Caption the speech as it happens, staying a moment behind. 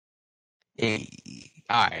Hey,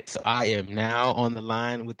 all right. So I am now on the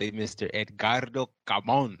line with a Mr. Edgardo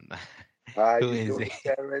Camon, How who you is doing,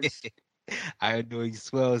 Terrence? I am doing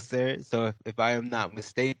swell, sir. So if I am not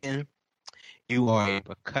mistaken, you are a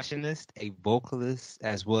percussionist, a vocalist,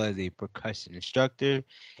 as well as a percussion instructor,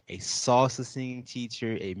 a salsa singing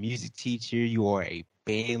teacher, a music teacher. You are a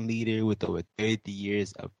band leader with over 30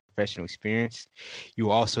 years of professional experience. You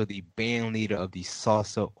are also the band leader of the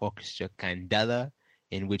Salsa Orchestra Candela,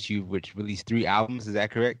 in which released 3 albums. Is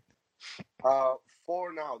that correct? Uh,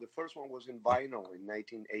 Four now. The first one was in vinyl in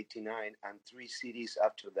 1989, and three CDs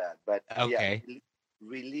after that. But yeah, Okay.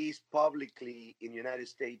 released publicly in United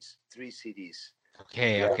States, three CDs.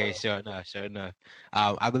 Okay, Yeah, okay, sure enough, sure enough.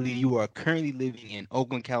 I believe you are currently living in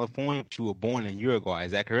Oakland, California, but you were born in Uruguay.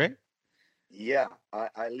 Is that correct? yeah.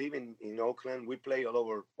 I live in Oakland. We play all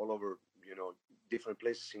over, different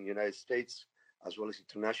places in the United States as well as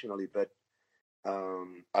internationally. But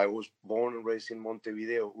I was born and raised in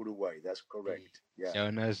Montevideo, Uruguay. That's correct. Yeah. Sure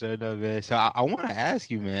enough, man. So I want to ask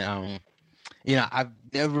you, man. I've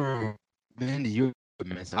never been to Europe,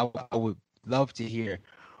 man. So I would love to hear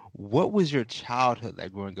what was your childhood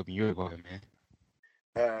like growing up in Uruguay, man?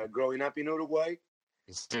 Growing up in Uruguay.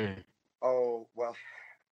 Yes, sir. Oh well,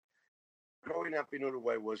 growing up in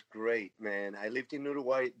Uruguay was great, man. I lived in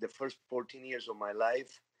Uruguay the first 14 years of my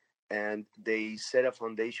life, and they set a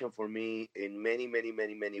foundation for me in many, many,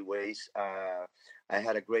 many, many ways. I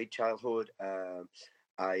had a great childhood. I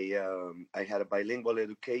had a bilingual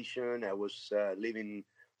education. I was living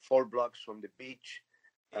 4 blocks from the beach,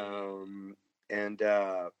 um, and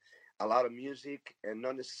a lot of music, and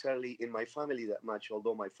not necessarily in my family that much.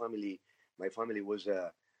 Although my family was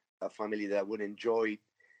a family that would enjoy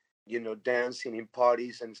dancing in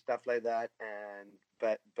parties and stuff like that. And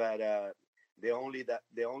but the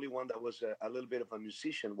only one that was a little bit of a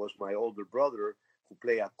musician was my older brother who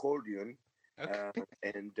played accordion. uh, Okay.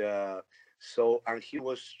 and he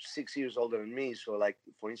was 6 years older than me. So, like,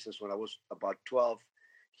 for instance, when I was about 12,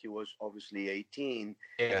 he was obviously 18,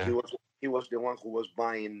 and he Yeah. was he was the one who was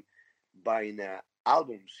buying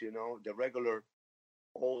albums, the regular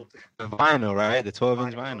old The vinyl, right? The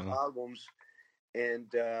 12-inch vinyl vinyl. albums.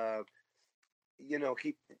 And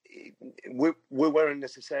we weren't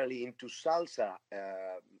necessarily into salsa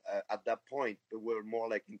at that point, but we were more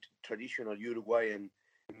like into traditional Uruguayan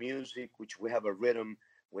music, which we have a rhythm.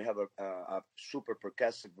 We have a super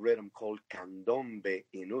percussive rhythm called candombe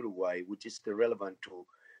in Uruguay, which is still relevant to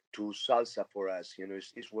salsa for us.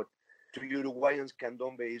 It's what to Uruguayans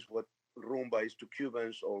candombe is what rumba is to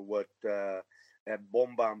Cubans, or what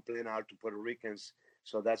bomba and plenar to Puerto Ricans.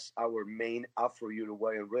 So that's our main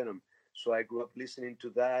Afro-Uruguayan rhythm. So I grew up listening to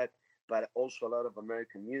that, but also a lot of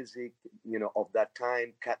American music, of that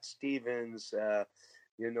time. Cat Stevens,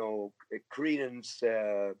 Creedence,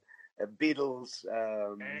 Beatles,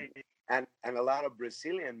 and a lot of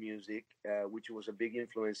Brazilian music, which was a big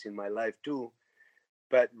influence in my life too.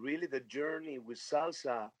 But really, the journey with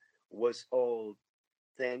salsa was all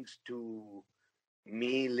thanks to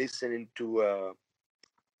me listening to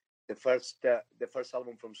the first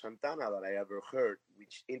album from Santana that I ever heard.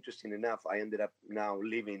 Which, interesting enough, I ended up now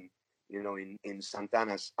living, in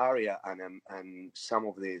Santana's area, and some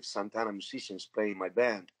of the Santana musicians play in my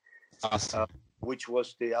band, uh, Awesome. which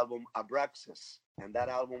was the album Abraxas, and that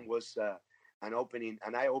album was an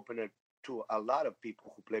eye opener to a lot of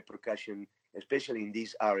people who play percussion, especially in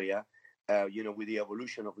this area. With the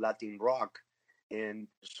evolution of Latin rock, and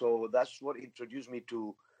so that's what introduced me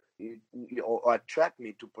to or attract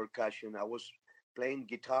me to percussion. I was playing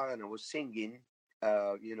guitar and I was singing,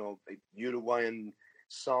 Uruguayan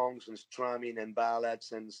songs and strumming and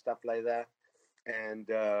ballads and stuff like that, and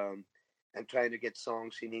trying to get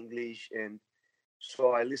songs in English. And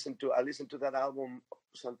so I listened to that album,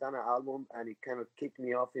 Santana album, and it kind of kicked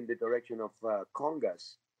me off in the direction of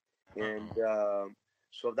congas. And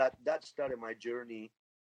so that started my journey.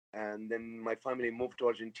 And then my family moved to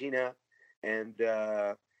Argentina, and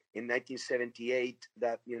in 1978,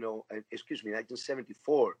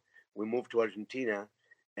 1974, we moved to Argentina,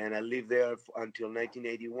 and I lived there until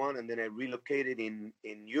 1981, and then I relocated in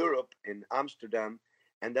Europe, in Amsterdam,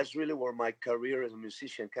 and that's really where my career as a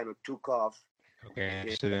musician kind of took off. Okay, And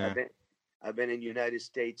understood. I've been in the United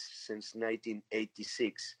States since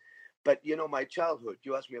 1986. But my childhood.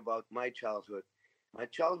 You asked me about my childhood. My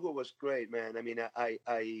childhood was great, man. I mean, I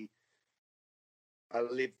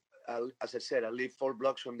live, as I said, I live 4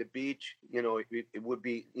 blocks from the beach. It would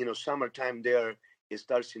be, summertime there. It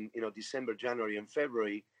starts in, December, January, and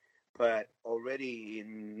February. But already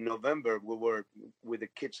in November, we were with the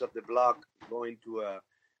kids of the block going to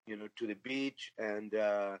the beach, and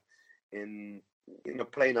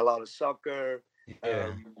playing a lot of soccer,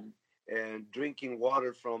 Yeah. and drinking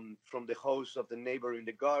water from the hose of the neighbor in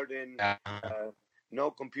the garden. Uh, Uh,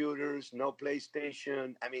 no computers, no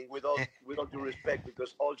PlayStation. I mean, with all due respect,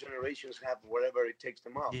 because all generations have whatever it takes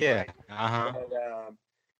them up, yeah. right? Uh-huh. But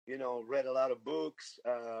read a lot of books,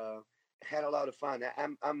 had a lot of fun.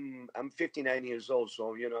 I'm 59 years old,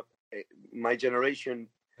 so eh, my generation,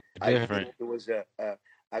 I think Different. it was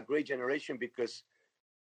a great generation because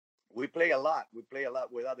we play a lot. We play a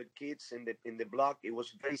lot with other kids in the block. It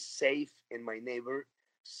was very safe in my neighbor.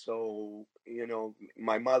 So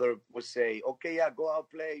my mother would say, "Okay, yeah, go out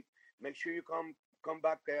play. Make sure you come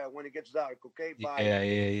back when it gets dark. Okay, bye."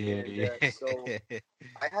 Yeah, And yeah, so yeah.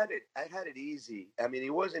 I had it easy. I mean,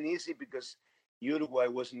 it wasn't easy because Uruguay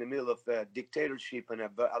was in the middle of a dictatorship and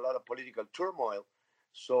a lot of political turmoil.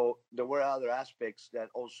 So there were other aspects that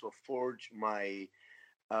also forged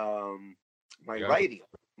um, my Yep. writing,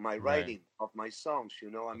 my Right. writing of my songs.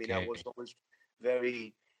 I mean, I was Okay. always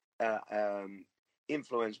very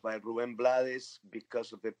influenced by Ruben Blades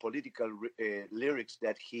because of the political lyrics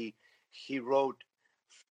that he wrote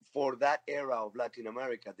for that era of Latin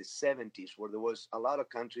America, the 70s, where there was a lot of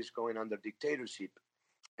countries going under dictatorship,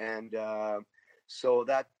 and so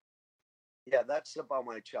yeah, that's about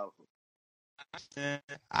my childhood. understand.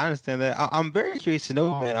 I understand that. I'm very curious to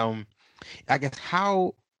know, man. I guess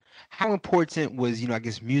how important was I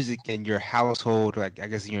guess music in your household, like I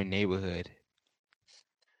guess in your neighborhood.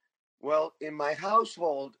 Well, in my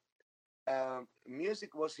household,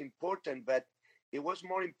 music was important, but it was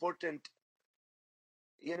more important.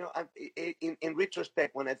 In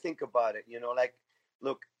retrospect, when I think about it, like,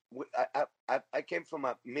 look, I came from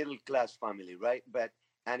a middle class family, right? But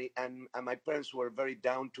and my parents were very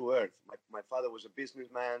down to earth. My father was a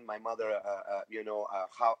businessman. My mother, a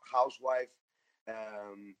housewife.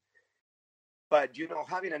 Um, but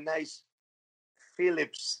having a nice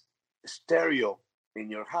Philips stereo in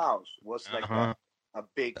your house was like a, Uh-huh. a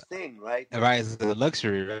big thing, right? Right, it's a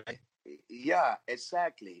luxury, right? Yeah,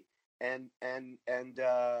 exactly. And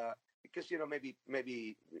because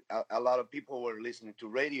maybe a lot of people were listening to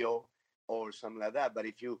radio or something like that. But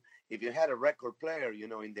if you had a record player, in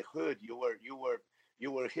the hood,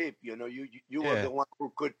 you were hip. You were Yeah. the one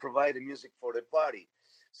who could provide the music for the party.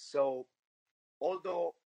 So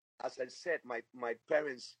although, as I said, my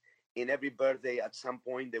parents, in every birthday at some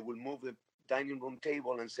point, they would move the dining room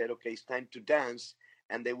table and said, okay, it's time to dance.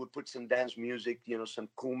 And they would put some dance music, some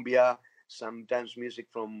cumbia, some dance music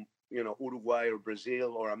from, Uruguay or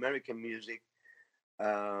Brazil or American music.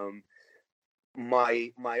 Um,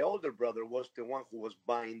 my older brother was the one who was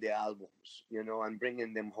buying the albums, and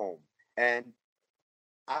bringing them home. And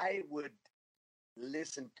I would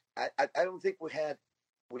listen. I don't think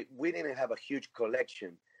we didn't have a huge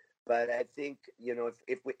collection, but I think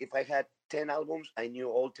if I had 10 albums, I knew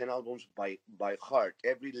all 10 albums by heart.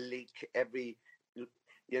 Every lick, every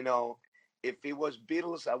you know. If it was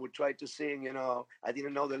Beatles, I would try to sing. I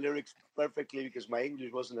didn't know the lyrics perfectly because my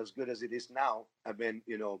English wasn't as good as it is now. I've been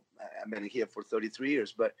here for 33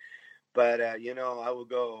 years, but I would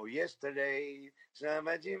go yesterday.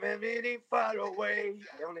 Somebody really far away.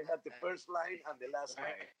 I only had the first line and the last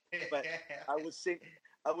line, but I would sing.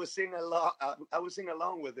 I would sing along. I would sing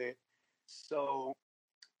along with it. So,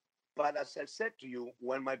 but as I said to you,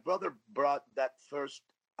 when my brother brought that first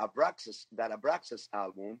Abraxas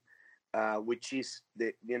album, which is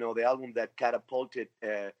the album that catapulted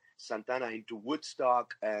Santana into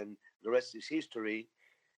Woodstock, and the rest is history.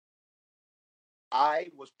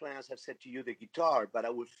 I was playing, as I said to you, the guitar, but I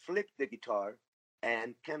would flip the guitar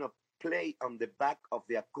and kind of play on the back of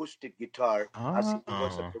the acoustic guitar as if it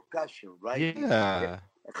was a Oh, percussion, right? yeah.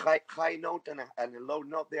 A high note and a low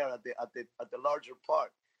note there at the larger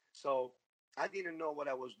part. So I didn't know what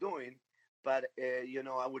I was doing, but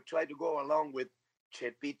I would try to go along with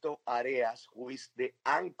Chepito Areas, who is the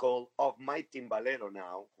uncle of my timbalero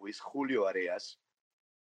now, who is Julio Areas,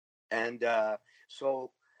 and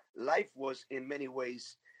so life was in many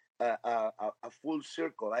ways a full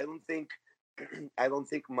circle. I don't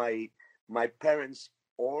think my parents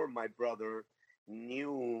or my brother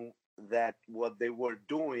knew that what they were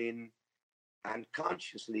doing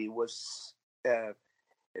unconsciously was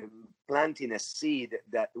planting a seed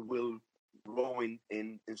that will grow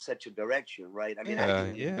in such a direction, right? I mean, I Yeah,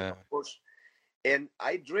 didn't, yeah. of course, and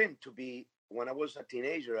I dreamed to be, when I was a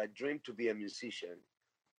teenager, I dreamed to be a musician.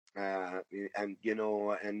 And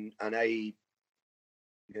I,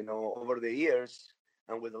 over the years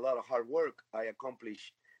and with a lot of hard work, I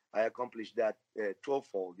accomplished that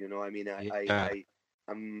twofold. I mean, I Yeah.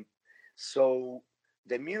 so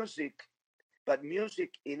the music. but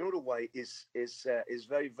music in Uruguay is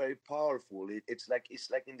very very powerful. It's like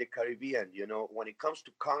in the Caribbean, you know. When it comes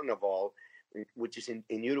to Carnival, which is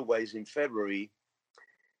in Uruguay is in February,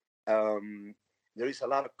 um, there is a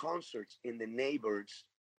lot of concerts in the neighbors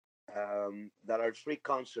that are free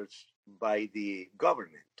concerts by the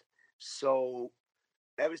government. So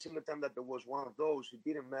every single time that there was one of those, it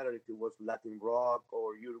didn't matter if it was Latin rock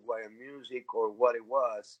or Uruguayan music or what it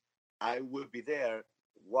was. I would be there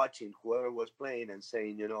watching whoever was playing and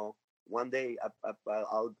saying, one day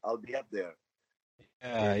I'll be up there.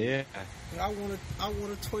 And Yeah. I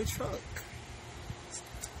want a toy truck.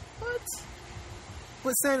 What?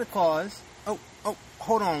 But Santa Claus. Oh,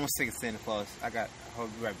 hold on one second, Santa Claus. Hold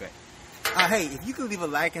you right back. Hey, if you could leave a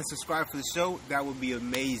like and subscribe for the show, that would be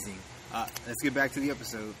amazing. Let's get back to the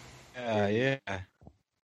episode. Yeah.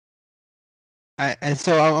 And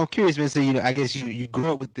so I'm curious, man. So I guess you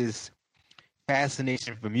grew up with this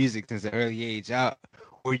fascination for music since an early age.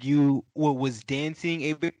 Was dancing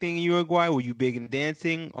a big thing in Uruguay? Were you big in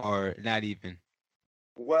dancing or not even?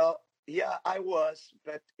 well, yeah, I was,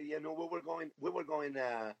 but we were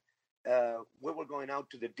going out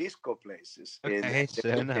to the disco places in Okay,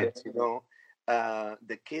 sure enough.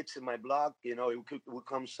 the kids in my block, it would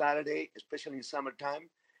come Saturday, especially in summertime,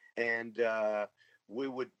 and we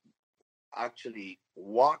would actually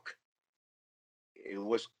walk. It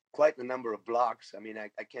was quite a number of blocks. I mean,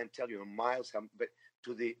 I can't tell you in miles, but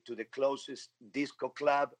to the closest disco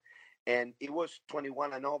club, and it was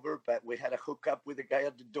 21 and over, but we had a hookup with the guy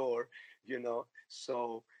at the door,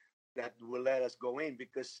 so that will let us go in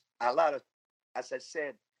because a lot of, as I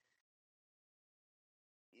said,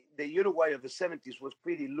 the Uruguay of the 70s was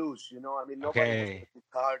pretty loose, I mean, nobody was Okay.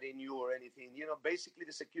 carding you or anything. Basically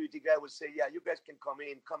the security guy would say, yeah, you guys can come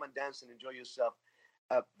and dance and enjoy yourself.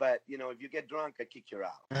 But, if you get drunk, I kick you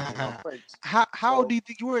out. How old So do you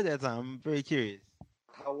think you were at that time? I'm very curious.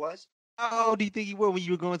 how was? How old do you think you were when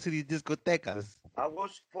you were going to these discotecas? I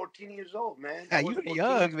was 14 years old, man. I You was were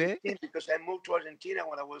 14 or young, man. 15 because I moved to Argentina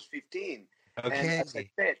when I was 15. And as I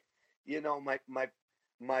Okay. said,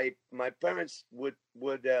 my parents would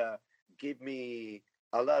give me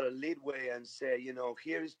a lot of leadway and say,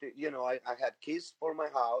 here is I had keys for my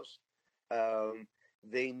house. Um,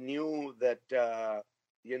 they knew that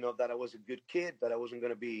that I was a good kid, that I wasn't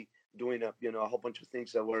going to be doing a whole bunch of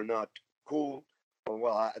things that were not cool. Or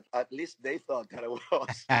well, at least they thought that I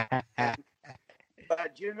was. And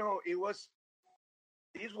but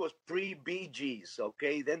this was pre BGs,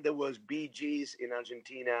 okay? Then there was BGs in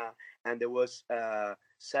Argentina, and there was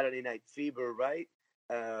Saturday Night Fever, right?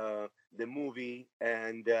 The movie,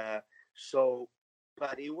 and so,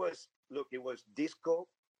 but it was disco,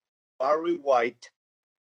 Barry White,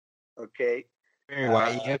 okay, Very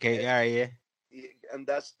white. uh, Yeah, okay. All right. Yeah. and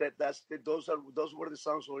those were the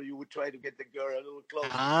songs where you would try to get the girl a little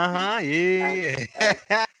closer to you, and Yeah. and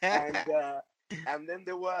and Yeah. and then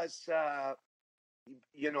there was as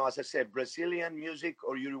I said, Brazilian music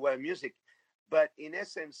or Uruguayan music. But in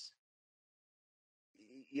essence,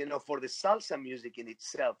 for the salsa music in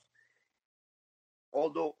itself,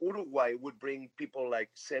 although Uruguay would bring people like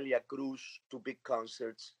Celia Cruz to big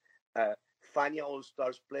concerts, uh, Fania All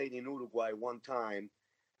Stars played in Uruguay one time,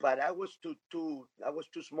 but I was too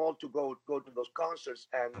small to go to those concerts,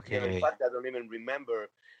 and in Okay. fact I don't even remember.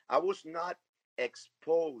 I was not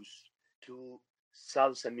exposed to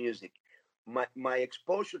salsa music. My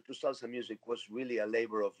exposure to salsa music was really a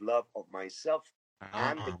labor of love of myself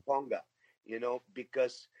and the Uh-huh. conga,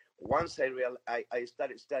 because once I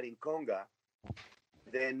started studying conga,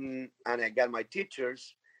 then and I got my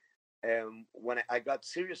teachers. When I got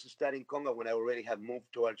serious studying conga, when I already had moved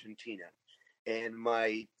to Argentina, and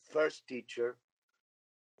my first teacher,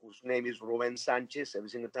 whose name is Ruben Sanchez, every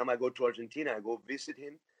single time I go to Argentina, I go visit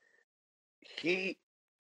him. He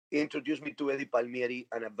introduced me to Eddie Palmieri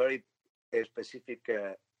and a very specific,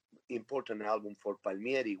 important album for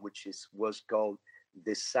Palmieri, which was called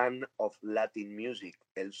 "The Sun of Latin Music,"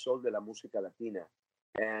 El Sol de la Música Latina,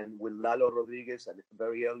 and with Lalo Rodriguez at a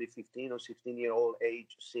very early 15 or 16-year-old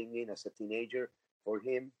age singing as a teenager for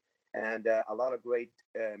him, and a lot of great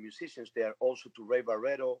musicians there, also to Ray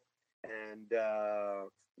Barreto and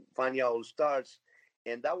Fania All Stars.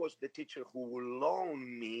 And that was the teacher who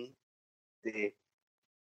loaned me the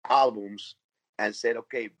albums and said,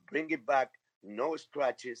 "Okay, bring it back, no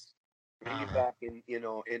scratches, bring it Uh-huh. back in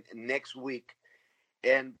next week."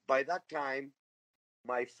 And by that time,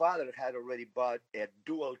 my father had already bought a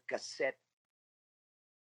dual cassette,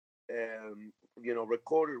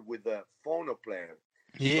 recorder with a phono player.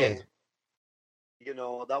 Yeah.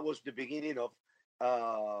 So that was the beginning of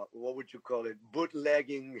what would you call it?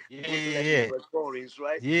 Bootlegging, Yeah, bootlegging yeah, recordings,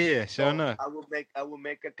 right? yeah. Sure So enough. I will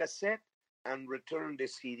make a cassette and return the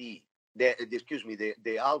CD, excuse me,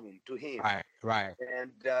 the album to him, Right, right.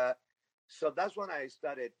 and so that's when I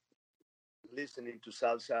started listening to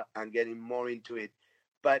salsa and getting more into it.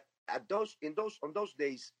 But at those in those on those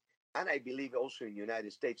days, and I believe also in the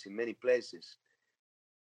United States in many places,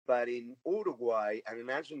 but in Uruguay and in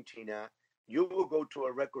Argentina, you will go to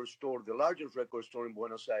a record store, the largest record store in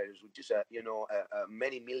Buenos Aires, which is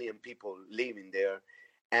many million people living there,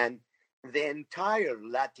 and the entire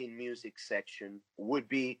Latin music section would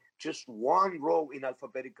be just one row in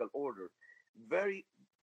alphabetical order. Very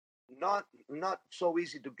not so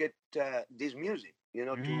easy to get this music,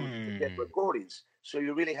 to get Mm. recordings. So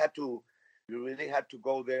you really had to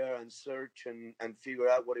go there and search and figure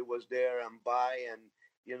out what it was there and buy, and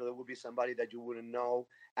there would be somebody that you wouldn't know,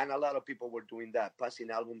 and a lot of people were doing that, passing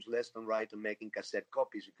albums left and right and making cassette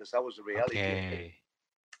copies because that was the reality of it.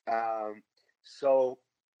 Okay. So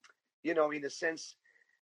in a sense,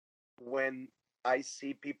 when I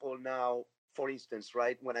see people now, for instance,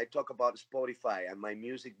 right, when I talk about Spotify and my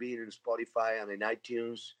music being in Spotify and in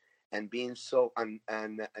iTunes and being so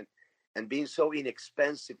and being so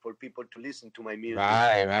inexpensive for people to listen to my music,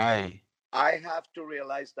 Right, right, I have to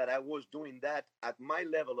realize that I was doing that at my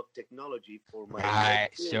level of technology for my late right.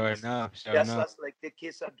 Sure teens, enough, sure just enough. as like the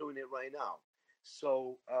kids are doing it right now.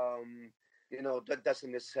 So that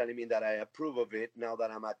doesn't necessarily mean that I approve of it now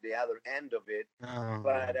that I'm at the other end of it,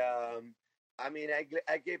 but Um, I mean,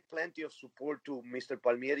 I gave plenty of support to Mr.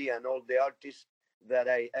 Palmieri and all the artists that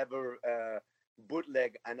I ever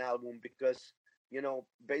bootleg an album because,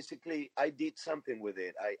 basically I did something with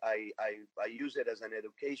it. I use it as an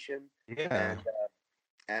education, yeah.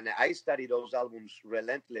 and I studied those albums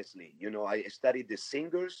relentlessly. I studied the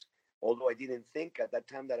singers, although I didn't think at that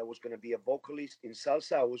time that I was going to be a vocalist in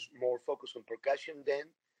salsa. I was more focused on percussion then,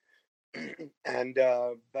 and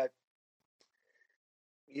but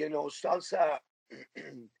salsa.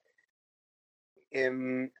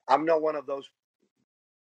 I'm not one of those.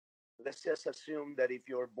 Let's just assume that if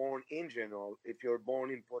you're born in general, if you're born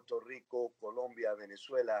in Puerto Rico, Colombia,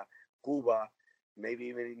 Venezuela, Cuba, maybe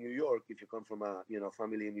even in New York, if you come from a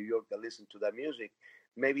family in New York that listened to that music,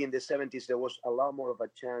 maybe in the 70s there was a lot more of a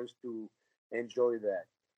chance to enjoy that.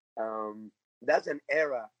 That's an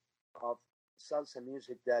era of salsa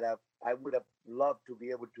music that I would have loved to be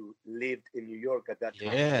able to live in New York at that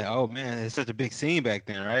time. Yeah. Oh man, it's such a big scene back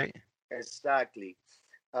then, right? Exactly.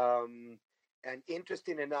 Um, and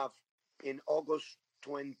interesting enough, in August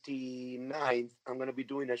 29th, I'm going to be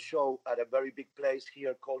doing a show at a very big place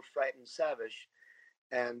here called Frightened Savage.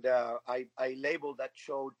 And I labeled that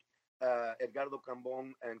show Edgardo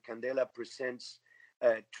Cambon and Candela Presents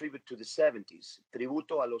Tribute to the 70s,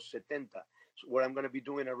 Tributo a los 70, where I'm going to be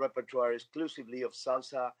doing a repertoire exclusively of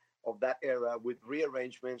salsa of that era with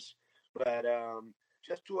rearrangements. But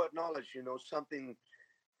just to acknowledge, something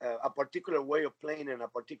a particular way of playing and a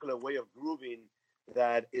particular way of grooving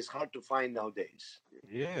that is hard to find nowadays.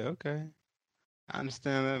 Yeah. Okay. I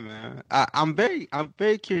understand that, man. I'm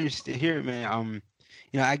very curious to hear, man.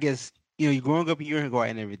 I guess you growing up in Uruguay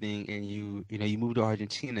and everything, and you moved to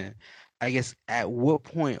Argentina. I guess at what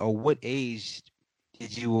point or what age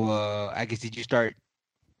did you, I guess, did you start,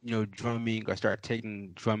 drumming or start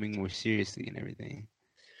taking drumming more seriously and everything?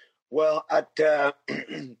 Well, at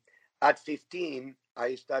at 15,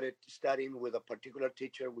 I started studying with a particular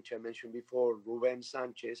teacher, which I mentioned before, Ruben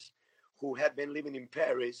Sanchez, who had been living in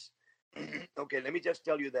Paris. Okay, let me just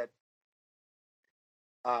tell you that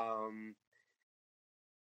um,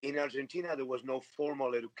 in Argentina, there was no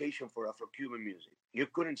formal education for Afro-Cuban music. You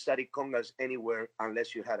couldn't study congas anywhere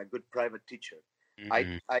unless you had a good private teacher. Hmm.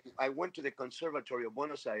 I went to the Conservatory of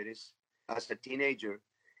Buenos Aires as a teenager,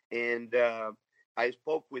 and I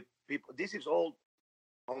spoke with people. This is all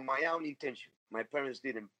on my own intention. My parents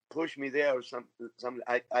didn't push me there or some.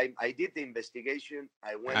 I did the investigation.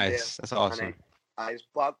 I went there, Nice. That's and awesome. I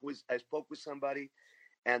spoke with somebody,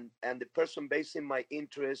 and the person based in my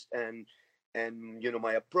interest and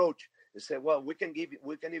my approach, they said, well, we can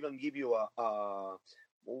even give you a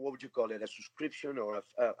what would you call it, a subscription, or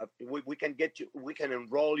we can we can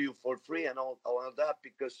enroll you for free and all of that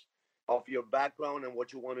because of your background and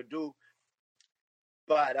what you want to do.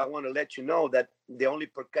 But I want to let you know that the only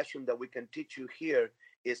percussion that we can teach you here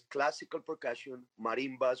is classical percussion,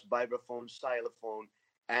 marimbas, vibraphone, xylophone,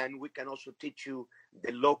 and we can also teach you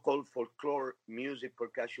the local folklore music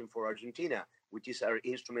percussion for Argentina, which is our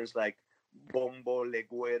instruments like bombo,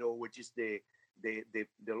 legüero, which is the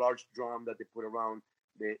large drum that they put around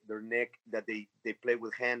their neck that they play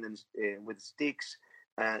with hand and with sticks.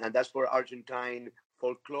 and that's for Argentine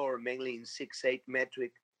folklore, mainly in 6/8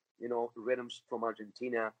 metric, rhythms from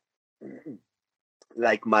Argentina,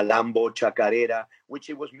 like malambo, chacarera, which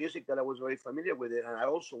it was music that I was very familiar with it, and I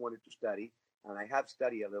also wanted to study, and I have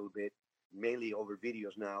studied a little bit, mainly over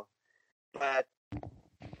videos now, but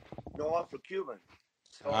no Afro-Cuban.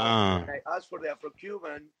 So when I asked for the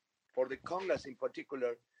Afro-Cuban, for the congas in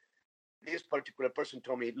particular, this particular person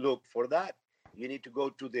told me, look, for that, you need to go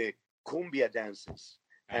to the cumbia dances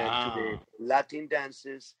and to the Latin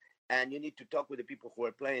dances, and you need to talk with the people who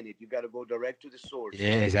are playing it. You got to go direct to the source.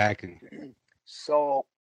 Yeah, exactly. So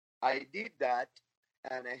I did that,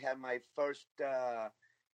 and I had my first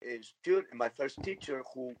student, my first teacher,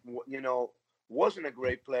 who wasn't a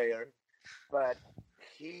great player, but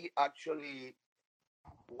he actually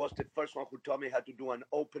was the first one who taught me how to do an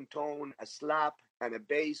open tone, a slap, and a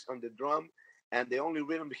bass on the drum. And the only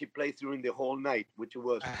rhythm he played during the whole night, which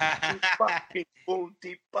was boom,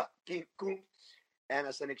 boom. And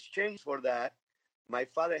as an exchange for that, my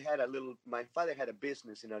father had a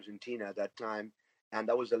business in Argentina at that time, and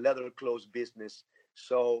that was a leather clothes business.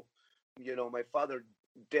 So, my father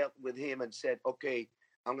dealt with him and said, okay,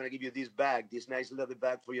 I'm going to give you this bag, this nice leather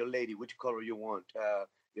bag for your lady. Which color you want?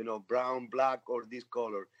 Brown, black, or this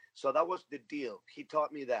color. So that was the deal. He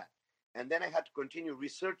taught me that. And then I had to continue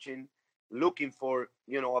researching, looking for,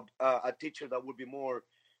 a teacher that would be more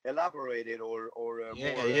elaborated or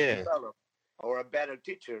more developed, or a better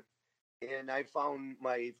teacher. And I found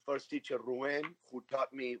my first teacher, Ruen,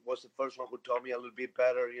 was the first one who taught me a little bit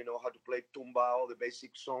better, how to play tumbao, the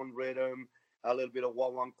basic son rhythm, a little bit of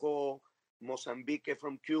guaguancó, Mozambique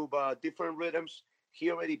from Cuba, different rhythms.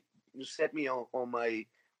 He already set me on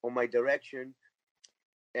my direction.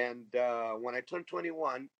 And when I turned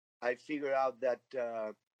 21, I figured out that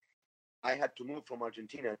I had to move from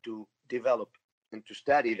Argentina to develop and to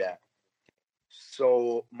study that.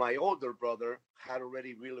 So my older brother had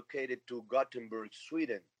already relocated to Gothenburg,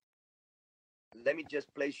 Sweden. Let me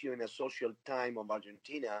just place you in a social time of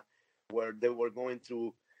Argentina, where they were going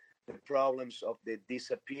through the problems of the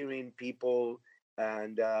disappearing people,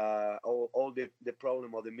 and all the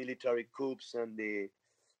problem of the military coups, and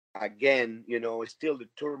still the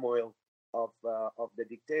turmoil of the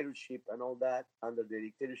dictatorship and all that, under the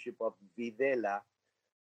dictatorship of Videla,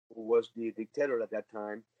 who was the dictator at that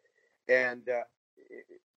time. And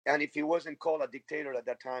if he wasn't called a dictator at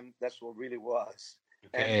that time, that's what really was.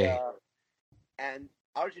 Okay. And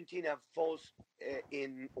Argentina falls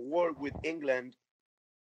in war with England,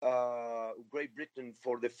 Great Britain,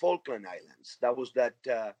 for the Falkland Islands. That was that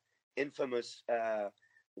infamous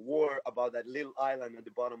war about that little island at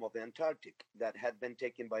the bottom of the Antarctic that had been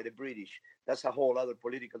taken by the British. That's a whole other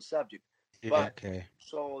political subject. But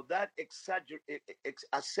so that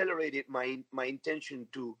accelerated my intention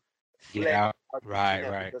to get out. Argentina,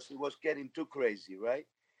 Right. because it was getting too crazy, right?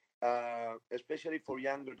 Especially for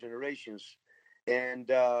younger generations. And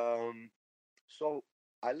so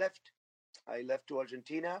I left to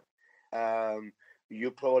Argentina.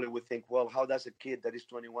 You probably would think, well, how does a kid that is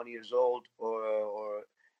 21 years old or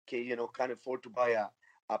can't afford to buy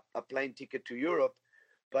a plane ticket to Europe?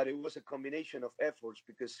 But it was a combination of efforts,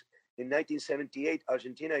 because in 1978,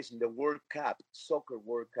 Argentina is in the World Cup, Soccer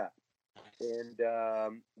World Cup. And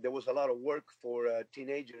there was a lot of work for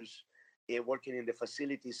teenagers working in the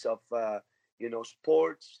facilities of,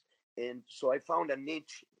 sports. And so I found a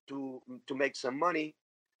niche to make some money.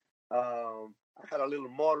 I had a little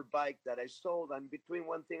motorbike that I sold, and between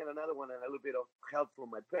one thing and another one, and a little bit of help from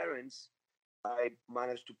my parents, I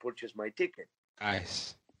managed to purchase my ticket.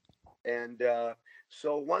 Nice. And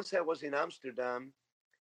so once I was in Amsterdam,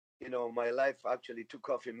 my life actually took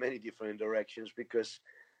off in many different directions, because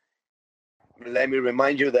let me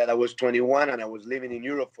remind you that I was 21 and I was living in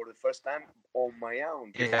Europe for the first time on my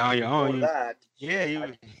own. Yeah, on your own.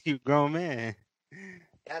 You grown man.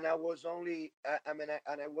 And I was only, I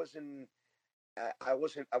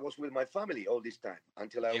was with my family all this time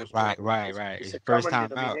until I was right. It's the first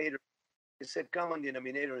time out. It's a common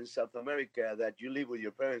denominator in South America that you live with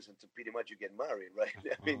your parents until pretty much you get married, right?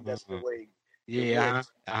 I mean, that's the way it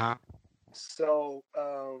works. So,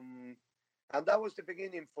 and that was the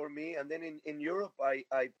beginning for me. And then in Europe, I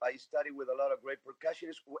studied with a lot of great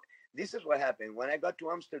percussionists. This is what happened. When I got to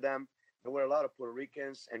Amsterdam, there were a lot of Puerto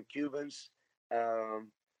Ricans and Cubans.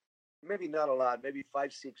 Maybe not a lot, maybe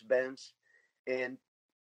 5, 6 bands. And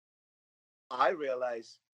I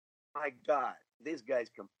realized, my God, these guys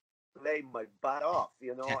can play my butt off.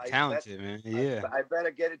 Talented, man. Yeah. I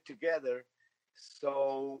better get it together.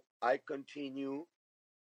 So I continue,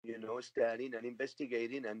 studying and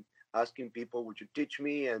investigating and asking people, would you teach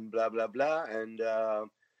me, and blah, blah, blah. And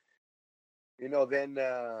Then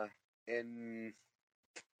in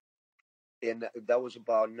that was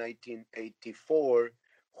about 1984.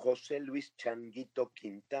 Jose Luis Changuito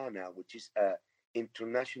Quintana, which is a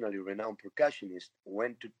internationally renowned percussionist,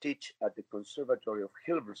 went to teach at the Conservatory of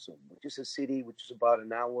Hilversum, which is a city which is about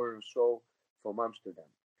an hour or so from Amsterdam.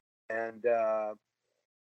 And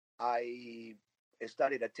I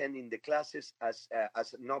started attending the classes as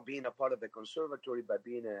not being a part of the conservatory, but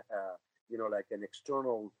being like an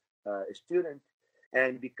external student.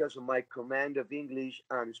 And because of my command of English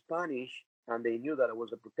and Spanish, and they knew that I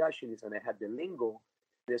was a percussionist and I had the lingo,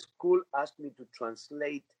 the school asked me to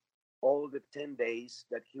translate all the 10 days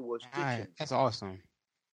that he was teaching. That's awesome.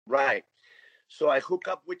 Right. So I hook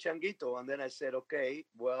up with Changuito, and then I said, okay,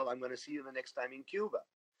 well, I'm going to see you the next time in Cuba.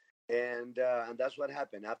 And that's what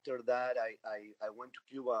happened. After that, I went to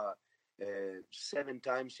Cuba 7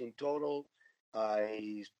 times in total.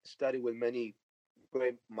 I studied with many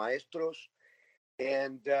great maestros,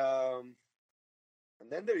 and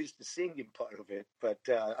then there is the singing part of it. But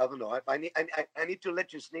I don't know. I need to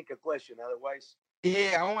let you sneak a question, otherwise.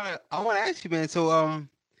 Yeah, I wanna ask you, man. So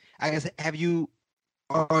I guess have you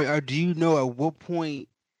or do you know at what point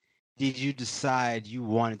did you decide you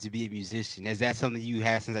wanted to be a musician? Is that something you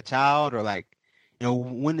had since a child, or like,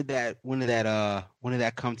 when did that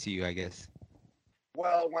come to you, I guess?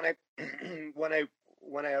 Well, when I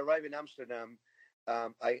when I arrived in Amsterdam,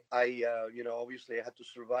 obviously I had to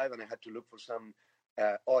survive and I had to look for some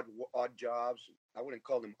odd jobs. I wouldn't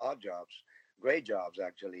call them odd jobs, great jobs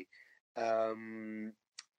actually. To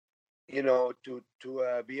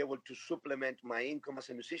be able to supplement my income as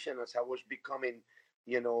a musician as I was becoming,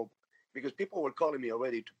 because people were calling me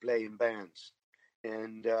already to play in bands,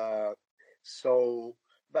 and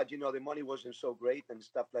but the money wasn't so great and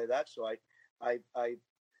stuff like that. So I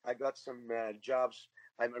got some jobs.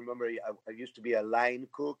 I remember I used to be a line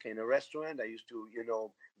cook in a restaurant. I used to,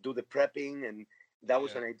 do the prepping, and that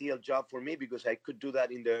was an ideal job for me because I could do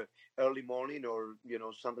that in the early morning or,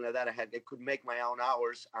 something like that. I could make my own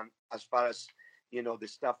hours, and as far as, the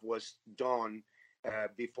stuff was done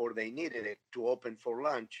before they needed it to open for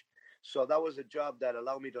lunch. So that was a job that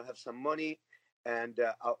allowed me to have some money and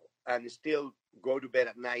still go to bed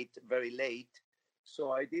at night very late.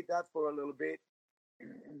 So I did that for a little bit.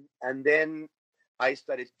 And then I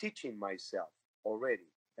started teaching myself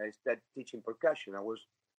already. I started teaching percussion. I was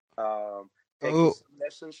taking some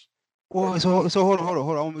lessons. Well, so hold on. I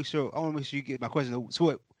want to make sure you get my question.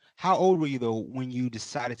 So, how old were you though when you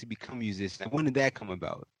decided to become a musician? When did that come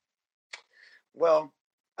about? Well,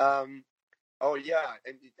 oh yeah,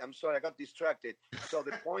 and I'm sorry, I got distracted. So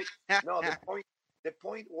the point, no, the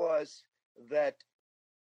point was that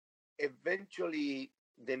eventually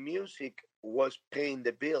the music was paying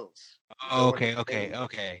the bills.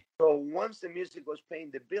 Okay. So once the music was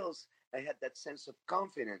paying the bills, I had that sense of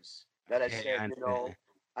confidence that I said,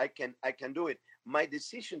 I can do it. My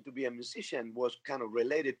decision to be a musician was kind of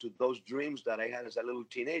related to those dreams that I had as a little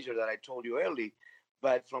teenager that I told you early.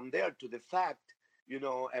 But from there to the fact,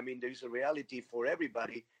 there is a reality for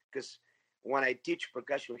everybody, because when I teach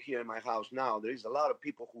percussion here in my house now, there is a lot of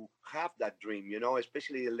people who have that dream,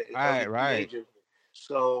 especially early teenagers.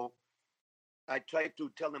 So I tried to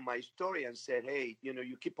tell them my story and said, hey,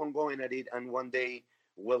 you keep on going at it, and one day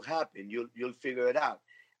will happen. You'll figure it out.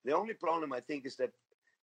 The only problem I think is that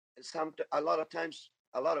a lot of times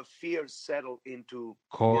a lot of fears settle into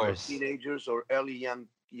teenagers or early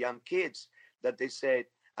young kids, that they said,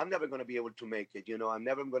 I'm never going to be able to make it. I'm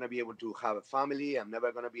never going to be able to have a family. I'm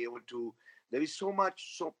never going to be able to. There is so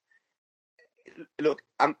much. So look,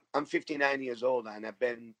 I'm 59 years old, and I've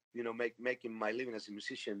been making my living as a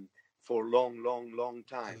musician for a long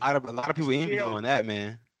time. A lot of people envy you on that,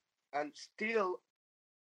 man. And still,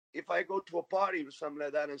 if I go to a party or something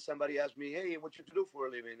like that, and somebody asks me, "Hey, what you do for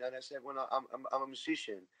a living?" and I said, "Well, I'm a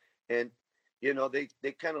musician," and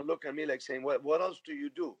they kind of look at me like saying, "What else do you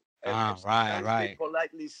do?" And sometimes they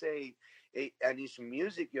politely say, hey, "And is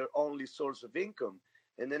music your only source of income?"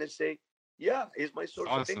 And then I say, "Yeah, it's my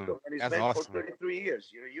source of income, and it's been for 33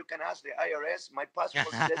 years. You can ask the IRS. My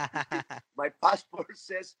passport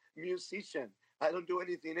says musician. I don't do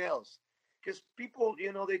anything else." Because people,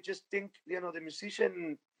 they just think, the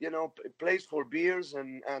musician, plays for beers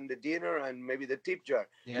and the dinner and maybe the tip jar.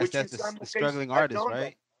 Yeah, which that's the struggling artist,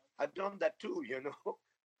 right? I've done that too,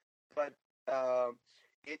 But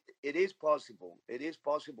it is possible. It is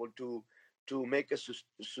possible to make a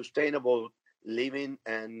sustainable living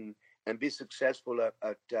and be successful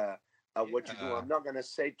at what you do. I'm not going to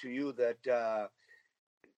say to you that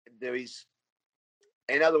there is,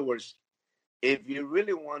 in other words, if you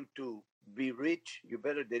really want to be rich, you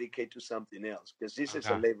better dedicate to something else, because this is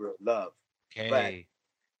a labor of love. But Okay.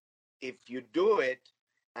 if you do it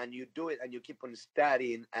and you do it and you keep on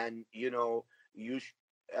studying and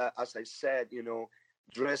as I said,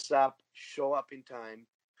 dress up, show up in time,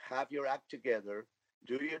 have your act together,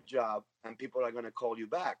 do your job, and people are going to call you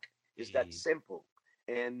back. It's that Eh, simple.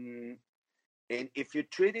 And and if you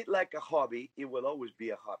treat it like a hobby, it will always be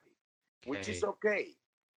a hobby, which is Okay. okay,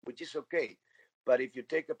 which is okay. But if you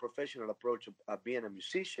take a professional approach of being a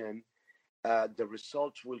musician, the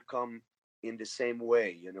results will come in the same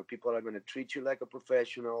way. People are going to treat you like a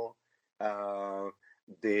professional. Uh,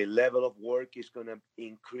 the level of work is going to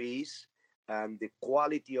increase, and the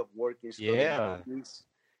quality of work is going to Yeah. increase.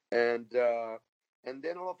 And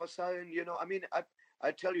then all of a sudden, I mean,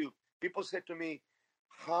 I tell you, people said to me,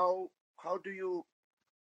 how how do you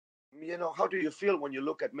how do you feel when you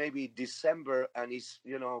look at maybe December and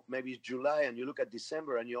maybe it's July and you look at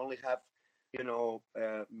December and you only have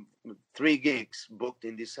 3 gigs booked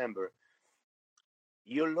in December?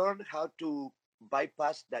 You learn how to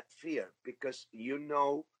bypass that fear because you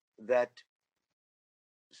know that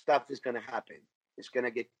stuff is going to happen. It's going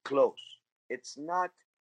to get close. It's not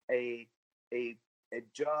a a a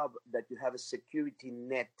job that you have a security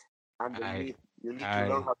net Right. underneath. You need to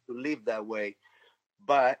learn Right. how to live that way.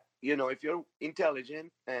 But if you're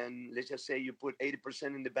intelligent and let's just say you put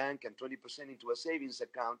 80% in the bank and 20% into a savings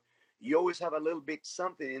account, you always have a little bit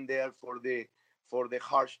something in there for the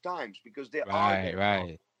harsh times because they are Right. going to come.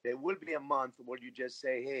 Right. There will be a month where you just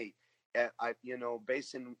say, hey, I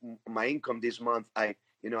based on my income this month, I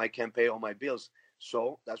can't pay all my bills.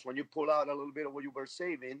 So that's when you pull out a little bit of what you were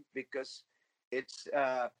saving because it's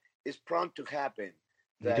uh, it's prone to happen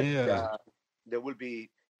that Yeah. there will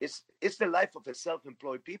be it's the life of a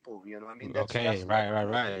self-employed people. I mean, that's Okay. that's not Right. Right.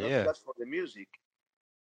 Right. not Yeah. just for the music.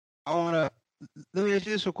 I wanna let me ask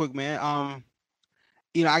you this real quick, man.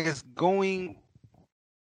 I guess going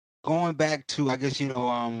back to, I guess,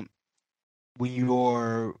 when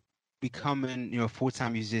you're becoming, a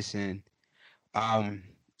full-time musician, um,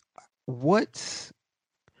 what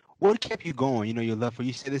what kept you going? Your love for,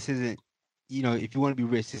 you said this isn't, if you want to be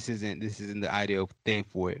rich, this isn't the ideal thing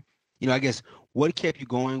for it. I guess what kept you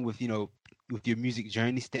going with, with your music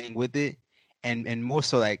journey, staying with it, and more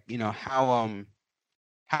so like,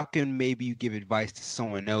 how can maybe you give advice to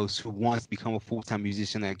someone else who wants to become a full-time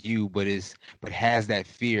musician like you, but has that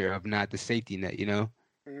fear of not the safety net?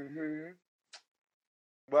 Hmm.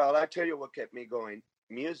 Well, I tell you what kept me going.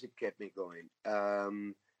 Music kept me going.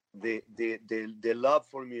 The love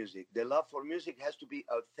for music. The love for music has to be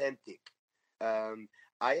authentic. Um,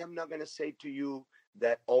 I am not gonna say to you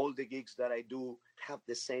that all the gigs that I do have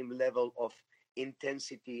the same level of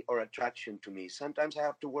intensity or attraction to me. Sometimes I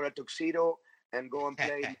have to wear a tuxedo and go and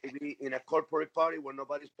play maybe in a corporate party where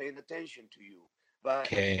nobody's paying attention to you.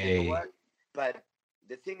 But you know Okay. what? But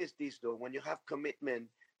the thing is this though, when you have commitment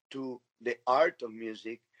to the art of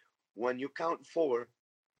music, when you count four,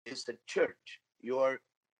 it's a church. You're,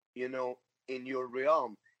 you know, in your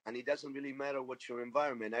realm, and it doesn't really matter what's your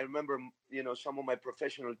environment. I remember, some of my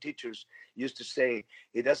professional teachers used to say,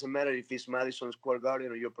 it doesn't matter if it's Madison Square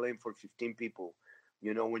Garden or you're playing for 15 people.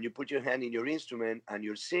 When you put your hand in your instrument and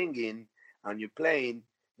you're singing and you're playing,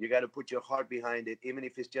 you got to put your heart behind it, even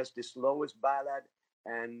if it's just the slowest ballad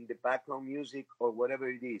and the background music or whatever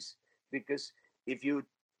it is. Because if you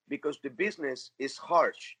because the business is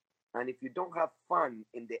harsh. And if you don't have fun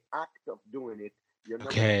in the act of doing it, you're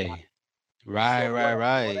not gonna last. Okay. Right, So right,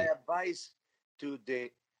 what right. I advise to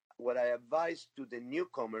the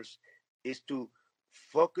newcomers is to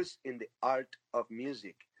focus in the art of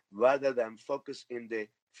music rather than focus in the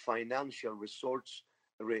financial results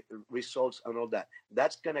and all that.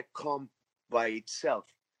 That's gonna come by itself,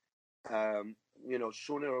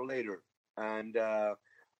 sooner or later. And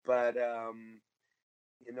but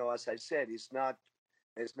as I said, it's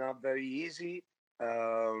not very easy.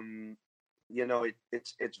 Um,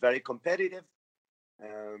 it's very competitive,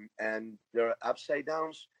 and there are upside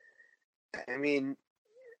downs. I mean,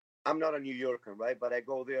 I'm not a New Yorker, right? But I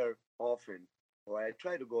go there often, or I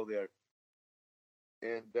try to go there,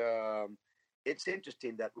 and it's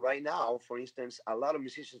interesting that right now, for instance, a lot of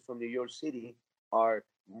musicians from New York City are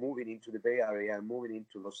moving into the Bay Area and moving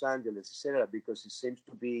into Los Angeles, etc., because it seems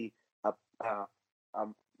to be a, a, a,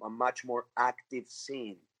 a much more active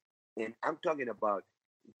scene. And I'm talking about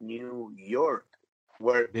New York,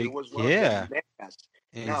 where it Big, was one of the yeah, meccas.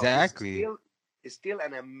 Now, it's exactly. still it's still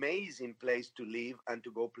an amazing place to live and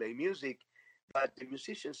to go play music, but the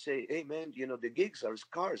musicians say, "Hey, man, the gigs are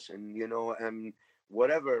scarce, and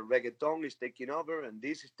whatever reggaeton is taking over, and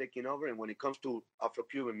this is taking over, and when it comes to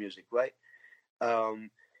Afro-Cuban music, right?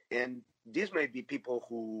 Um, and these may be people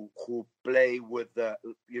who play with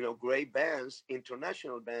great bands,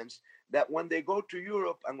 international bands, that when they go to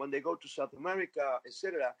Europe and when they go to South America,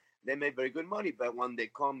 etc., they make very good money. But when they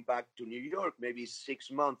come back to New York, maybe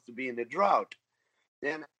 6 months to be in the drought.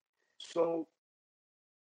 And so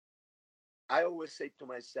I always say to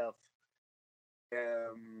myself,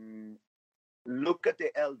 look at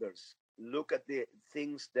the elders, look at the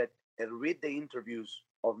things that, read the interviews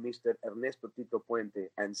of Mr. Ernesto Tito Puente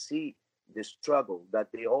and see the struggle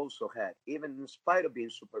that they also had, even in spite of being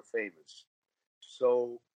super famous.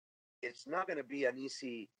 So it's not going to be an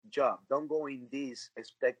easy job. Don't go in this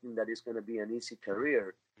expecting that it's going to be an easy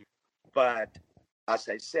career. But as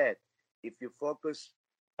I said, if you focus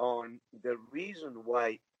on the reason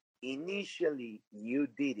why initially you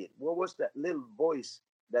did it, what was that little voice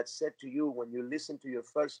that said to you when you listened to your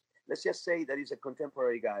first, let's just say that he's a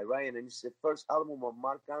contemporary guy, right? And it's the first album of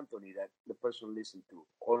Mark Anthony that the person listened to,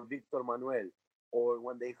 or Victor Manuel, or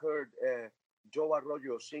when they heard Joe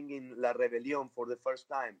Arroyo singing La Rebelión for the first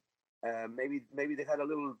time. Maybe they had a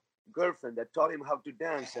little girlfriend that taught him how to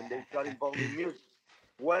dance and they got involved in music.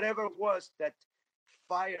 Whatever it was that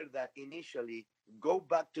fired that initially, go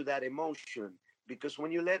back to that emotion. Because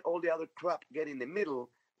when you let all the other crap get in the middle,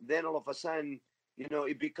 then all of a sudden,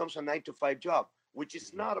 it becomes a 9-to-5 job, which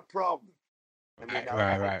is not a problem. I mean,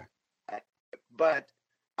 right. But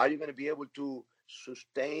are you going to be able to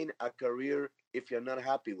sustain a career if you're not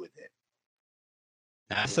happy with it?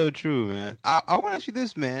 That's so true, man. I want to ask you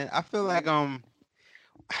this, man. I feel like and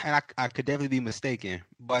I could definitely be mistaken,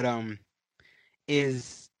 but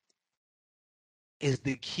is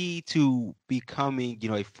the key to becoming,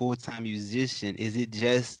 a full-time musician? Is it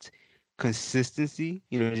just consistency?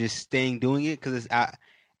 Just staying doing it? Because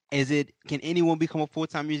can anyone become a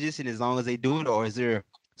full-time musician as long as they do it, or is there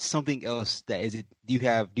something else that is it? Do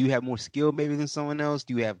you have more skill maybe than someone else?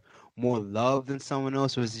 Do you have more love than someone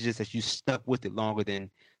else, or is it just that you stuck with it longer than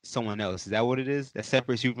someone else? Is that what it is that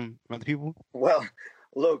separates you from other people? Well,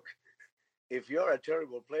 look, if you're a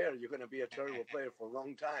terrible player, you're going to be a terrible player for a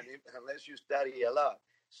long time unless you study a lot.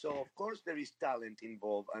 So of course there is talent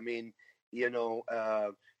involved. I mean, it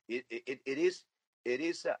is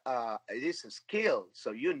a skill.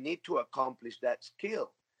 So you need to accomplish that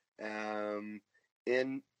skill. And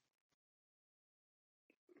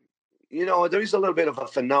there is a little bit of a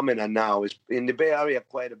phenomenon now. It's in the Bay Area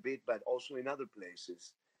quite a bit, but also in other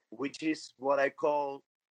places, which is what I call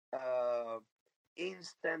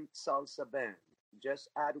instant salsa band. Just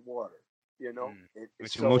add water,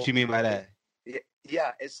 What you mean by that?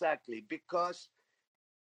 Yeah, exactly. Because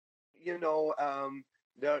there are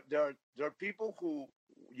people who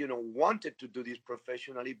wanted to do this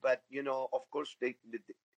professionally, but of course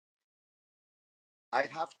I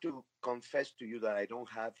have to confess to you that I don't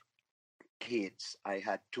have kids. I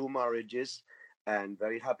had 2 marriages and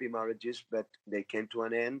very happy marriages, but they came to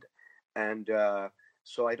an end, and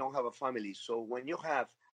so I don't have a family. So when you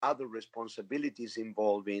have other responsibilities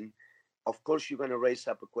involving, of course you're going to raise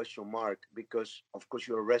up a question mark, because of course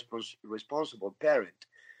you're a responsible parent.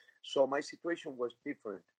 So my situation was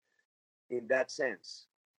different in that sense.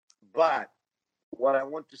 But what I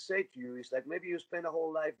want to say to you is, like, maybe you spend a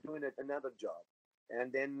whole life doing another job,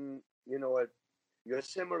 and then you're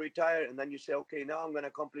semi-retired, and then you say, okay, now I'm going to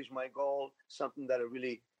accomplish my goal, something that I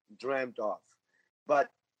really dreamt of.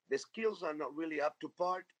 But the skills are not really up to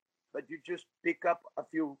par, but you just pick up a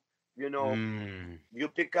few, you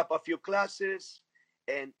pick up a few classes,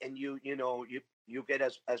 and you get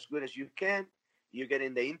as good as you can. You get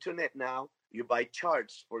in the internet now, you buy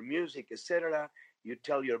charts for music, etc. You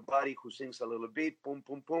tell your buddy who sings a little bit, boom,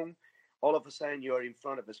 boom, boom. All of a sudden you're in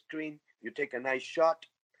front of a screen, you take a nice shot,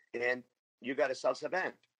 and you got a salsa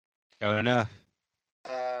band. Fair enough.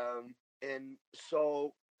 And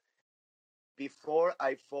so before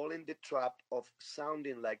I fall in the trap of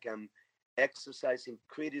sounding like I'm exercising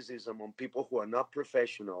criticism on people who are not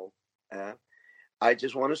professional, I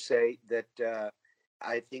just want to say that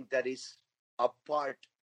I think that is a part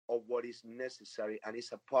of what is necessary, and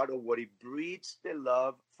it's a part of what it breeds the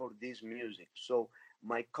love for this music. So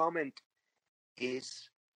my comment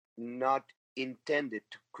is not intended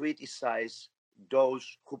to criticize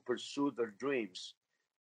those who pursue their dreams,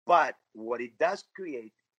 but what it does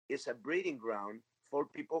create is a breeding ground for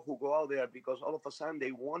people who go out there because all of a sudden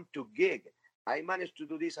they want to gig. I managed to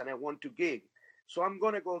do this and I want to gig. So I'm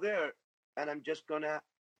going to go there, and I'm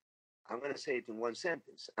going to say it in one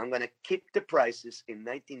sentence. I'm going to keep the prices in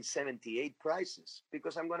 1978 prices,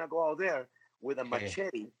 because I'm going to go out there with a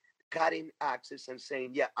machete, cutting axes and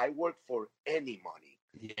saying, yeah, I work for any money.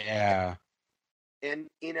 Yeah. And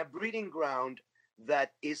in a breeding ground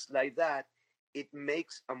that is like that, it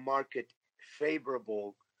makes a market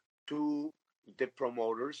favorable to the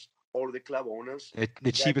promoters or the club owners The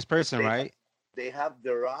that cheapest person, right? they have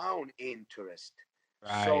their own interest.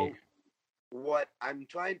 Right. So what I'm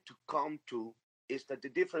trying to come to is that the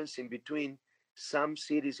difference in between some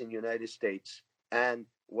cities in the United States and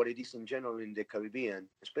what it is in general in the Caribbean,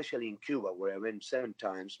 especially in Cuba, where I went 7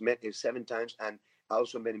 times, and I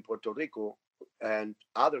also met in Puerto Rico and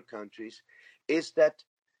other countries, is that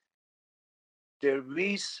there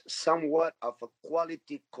is somewhat of a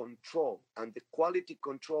quality control, and the quality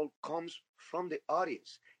control comes from the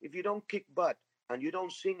audience. If you don't kick butt and you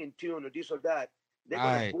don't sing in tune or this or that, they're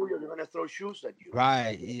gonna Right. boo you. They're gonna throw shoes at you.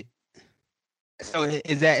 Right. So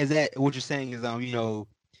is that what you're saying is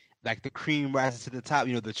like the cream rises to the top,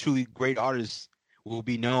 the truly great artists will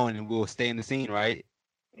be known and will stay in the scene, right?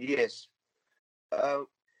 Yes. Uh,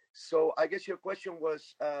 so I guess your question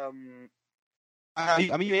was, I mean,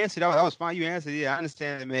 you answered. That was fine. You answered. Yeah, I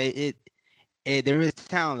understand, man. There is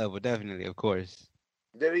talent level, definitely, of course.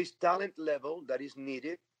 there is talent level that is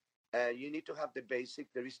needed. You need to have the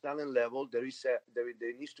basic. There is talent level. There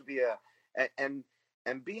needs to be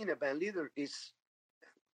and being a band leader is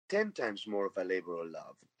 10 times more of a labor of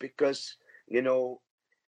love, because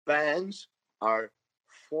bands are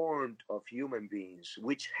formed of human beings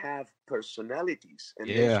which have personalities,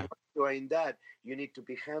 and there's Yeah. once you are in that, you need to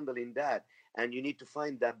be handling that, and you need to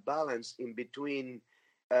find that balance in between.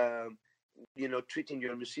 Um, treating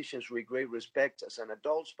your musicians with great respect as an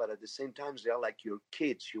adults, but at the same time, they are like your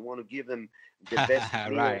kids. You want to give them the best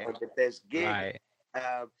meal Right. and the best gig. Right.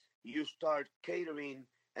 Uh, you start catering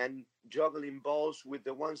and juggling balls with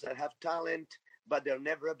the ones that have talent, but they're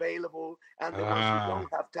never available, and the ones who Ah. don't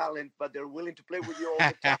have talent, but they're willing to play with you all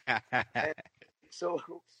the time. And so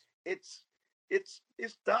it's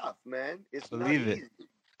tough, man. I It's not believe it. easy.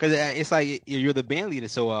 Because it's like you're the band leader,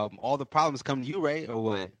 so all the problems come to you, right? Or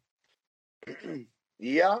what?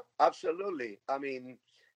 Yeah, absolutely. I mean,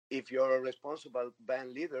 if you're a responsible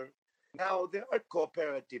band leader, now there are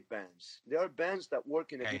cooperative bands. There are bands that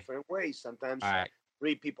work in a Okay. different way. Sometimes All right.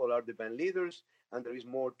 3 people are the band leaders, and there is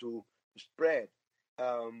more to spread.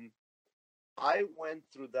 Um, I went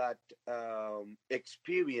through that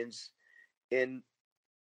experience, and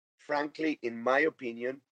frankly, in my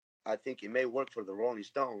opinion, I think it may work for the Rolling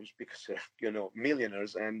Stones because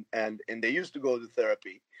millionaires, and they used to go to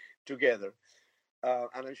therapy together,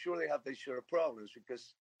 and I'm sure they have their share of problems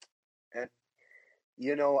because, and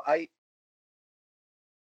I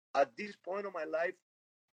at this point of my life,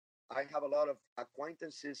 I have a lot of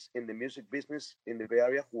acquaintances in the music business in the Bay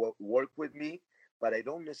Area who work with me, but I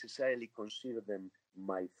don't necessarily consider them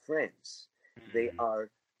my friends. They Mm.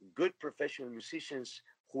 are good professional musicians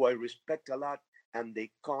who I respect a lot, and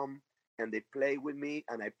they come and they play with me,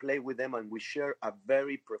 and I play with them, and we share a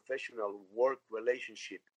very professional work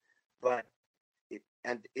relationship. But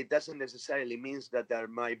it doesn't necessarily means that they're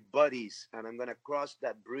my buddies, and I'm gonna cross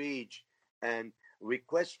that bridge and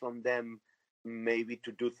request from them maybe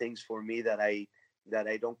to do things for me that I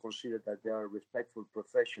don't consider that they are respectful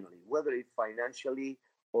professionally, whether it's financially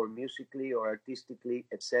or musically or artistically,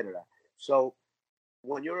 etc. So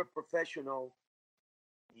when you're a professional,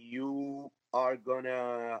 you are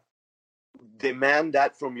gonna demand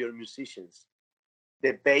that from your musicians.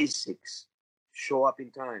 The basics: show up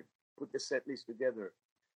in time, put the set list together,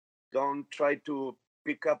 don't try to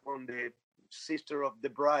pick up on the sister of the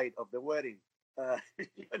bride of the wedding.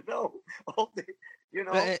 You know, all the, you But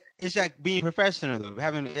know, it's like being professional,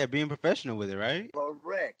 though. Being professional with it, right?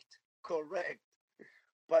 correct.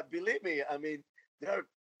 But believe me, I mean, there are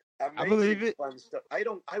I believe amazing it. fun stuff.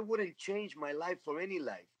 I wouldn't change my life for any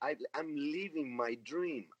life. I'm living my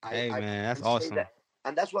dream. Hey, I man, that's can say awesome. that,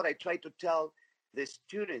 and that's what I try to tell the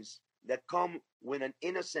students that come with an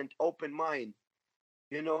innocent, open mind.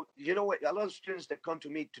 You know what? A lot of students that come to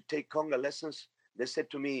me to take conga lessons, they said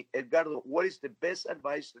to me, Edgardo, what is the best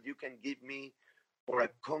advice that you can give me for a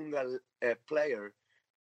conga player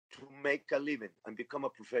to make a living and become a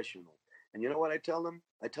professional? And you know what I tell them?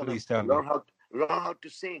 I tell them, Please tell me. learn how to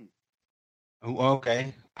sing. Oh,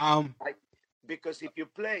 okay. I, because if you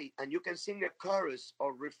play and you can sing a chorus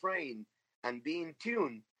or refrain and be in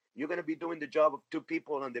tune, you're going to be doing the job of 2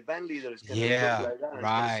 people, and the band leader is going to look Yeah. like that and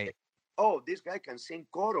is going to say, Right. oh, this guy can sing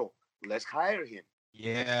coro. Let's hire him.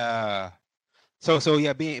 Yeah. So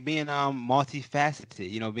yeah, being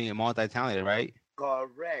multifaceted, being multi-talented, right?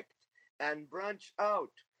 Correct. And branch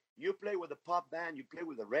out. You play with a pop band, you play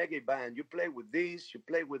with a reggae band, you play with this, you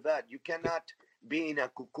play with that. You cannot be in a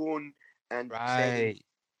cocoon and saying, Right.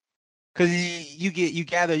 Because you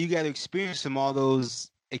gather experience from all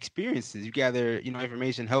those experiences. You gather,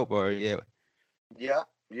 information, help, or yeah. yeah,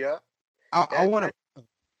 yeah. I and, want and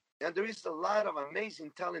to. and there is a lot of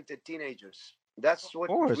amazing, talented teenagers. That's Of what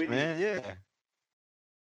course, really. man. Yeah,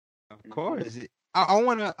 of Mhm. course. I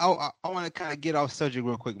want to. I want to kind of get off subject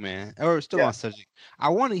real quick, man. Or still Yeah. on subject. I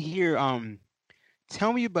want to hear.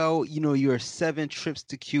 Tell me about your 7 trips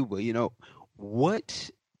to Cuba. What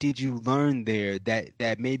did you learn there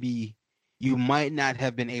that maybe you might not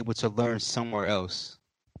have been able to learn somewhere else?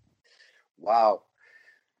 Wow.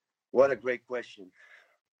 What a great question.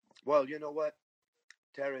 Well, you know what,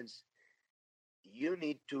 Terence, you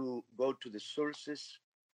need to go to the sources,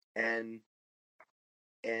 and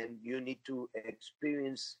you need to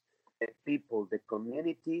experience the people, the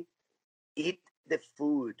community, eat the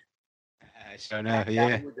food, Sure hang enough. out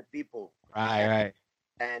Yeah. with the people, Right. and, Right.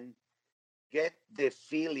 and get the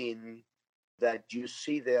feeling that you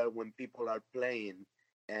see there when people are playing,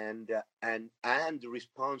 and the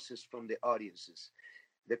responses from the audiences.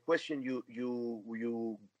 The question you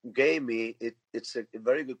gave me, it's a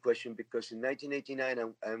very good question, because in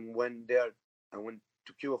 1989, and when there I went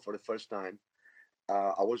to Cuba for the first time.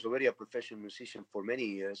 I was already a professional musician for many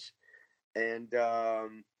years, and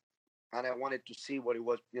I wanted to see what it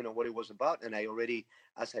was, what it was about. And I already,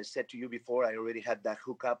 as I said to you before, I already had that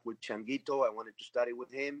hookup with Changuito. I wanted to study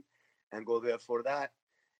with him and go there for that.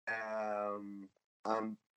 Um,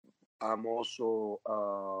 I'm I'm also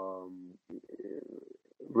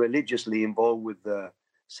religiously involved with the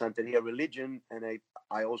Santeria religion, and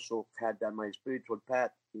I also had that my spiritual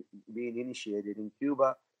path being initiated in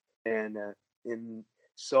Cuba, and in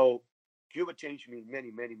so Cuba changed me in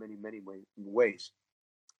many, many, many, many ways.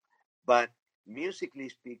 But musically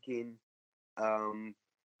speaking, um,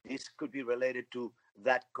 this could be related to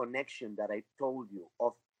that connection that I told you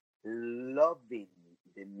of loving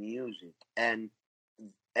the music, and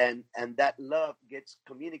that love gets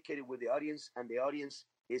communicated with the audience, and the audience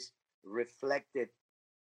is reflected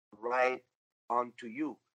right onto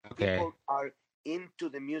you. Okay. People are into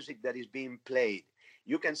the music that is being played.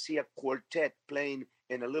 You can see a quartet playing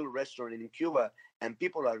in a little restaurant in Cuba, and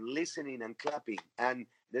people are listening and clapping. And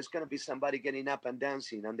there's going to be somebody getting up and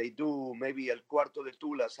dancing, and they do maybe El Cuarto de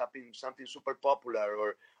Tula, something super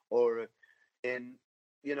popular, or in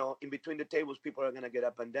in between the tables, people are going to get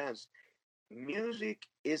up and dance. Music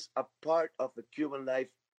is a part of the Cuban life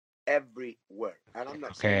everywhere. And I'm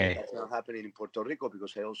not saying that Okay. that's not happening in Puerto Rico,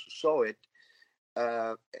 because I also saw it.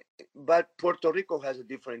 Uh, but Puerto Rico has a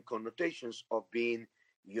different connotations of being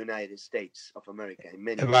United States of America in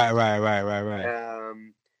many Right. ways. Right. Right. Right. Right.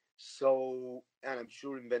 Um, and I'm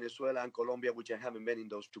sure in Venezuela and Colombia, which I haven't been in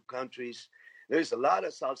those two countries, there's a lot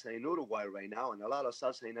of salsa in Uruguay right now, and a lot of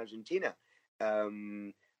salsa in Argentina,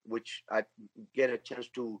 which I get a chance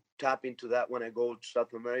to tap into that when I go to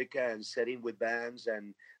South America and set in with bands,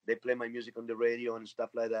 and they play my music on the radio and stuff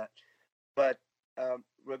like that. But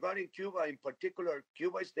regarding Cuba in particular,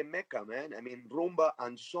 Cuba is the mecca, man. I mean, rumba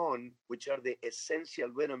and son, which are the essential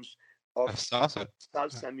rhythms of That's awesome.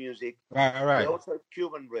 salsa music, Right. Right. those are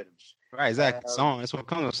Cuban rhythms. Right. Exactly. Um, Song. That's what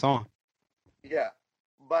comes with song. yeah,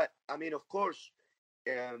 but I mean, of course,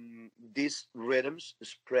 these rhythms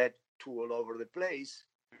spread to all over the place.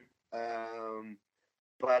 Um,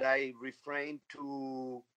 but I refrain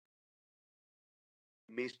to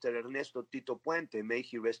Mr. Ernesto Tito Puente, may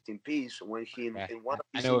he rest in peace, when he Right. in one of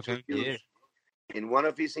I his know of him. Yeah. interviews. In one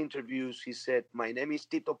of his interviews, he said, "My name is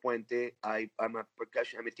Tito Puente. I'm a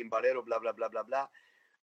percussion, I'm a timbalero, blah blah blah blah blah.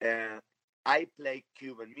 I play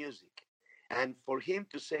Cuban music." And for him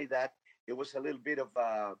to say that, it was a little bit of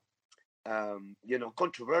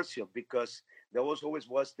controversial, because there was always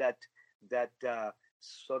that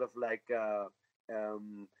sort of like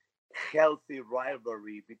um, healthy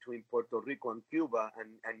rivalry between Puerto Rico and Cuba,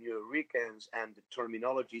 and New Yorkers, and the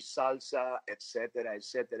terminology salsa, etc.,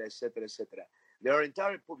 etc., etc., etc. There are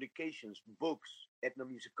entire publications, books,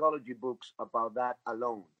 ethnomusicology books about that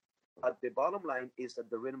alone. But the bottom line is that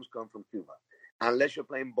the rhythms come from Cuba. Unless you're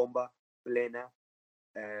playing bomba, plena,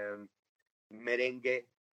 um, merengue,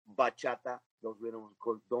 bachata, those rhythms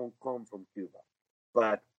don't come from Cuba.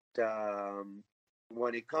 But um,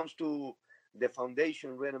 when it comes to the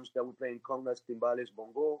foundation rhythms that we play in congas, timbales,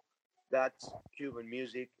 bongo, that's Cuban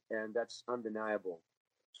music, and that's undeniable.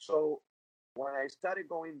 So when I started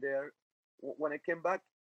going there, when I came back,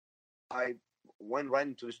 I went right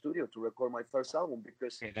into the studio to record my first album,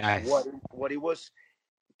 because Okay, what nice. what it was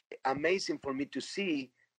amazing for me to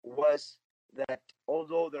see was that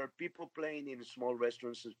although there are people playing in small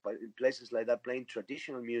restaurants, in places like that, playing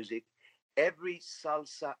traditional music, every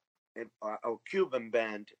salsa or Cuban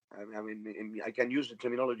band, I mean, I can use the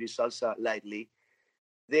terminology salsa lightly,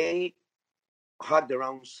 they had their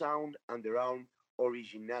own sound and their own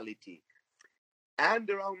originality. and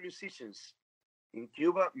their own musicians. In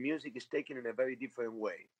Cuba, music is taken in a very different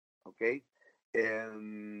way. Okay,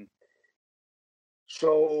 um,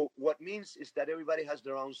 so what means is that everybody has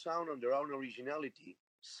their own sound and their own originality.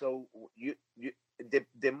 So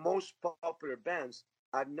the most popular bands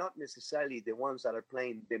are not necessarily the ones that are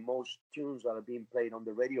playing the most tunes that are being played on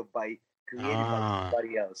the radio by created by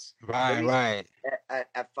somebody else. There Right. is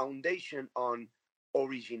a foundation on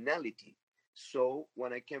originality. So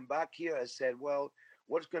when I came back here, I said, well,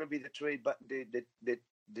 what's going to be the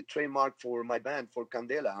trademark for my band, for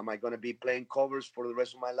Candela? Am I going to be playing covers for the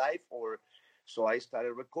rest of my life? Or so I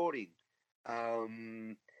started recording.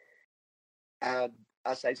 And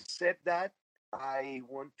as I said that, I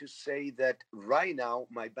want to say that right now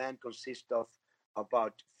my band consists of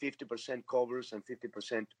about 50% covers and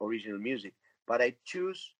 50% original music. But I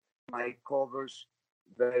choose my covers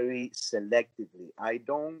very selectively. I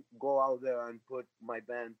don't go out there and put my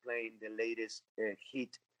band playing the latest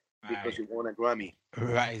hit because it won a Grammy.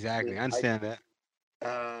 Right, exactly. I understand that.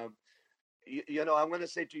 You know, I'm going to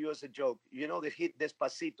say to you as a joke, you know the hit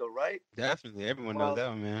Despacito, right? Definitely. Everyone knows that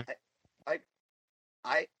one, man.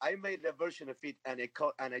 I made a version of it and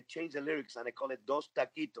I changed the lyrics and I call it Dos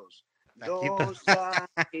Taquitos. Taquitos. Dos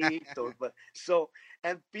Taquitos. But so,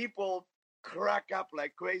 and people crack up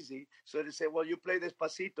like crazy. So they say, well, you play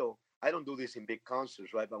Despacito. I don't do this in big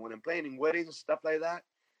concerts, right? But when I'm playing in weddings, stuff like that,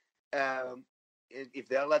 if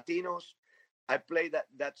they're Latinos, I play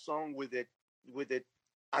that song with it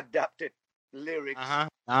adapted lyrics.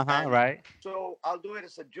 Right. So I'll do it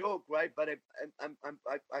as a joke, right? But I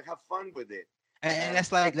have fun with it. And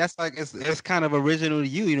that's like it's kind of original to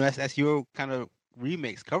you, you know. That's your kind of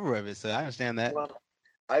remix cover of it. So I understand that. Well,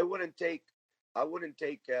 I wouldn't take.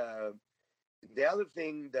 The other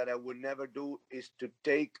thing that I would never do is to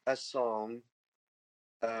take a song,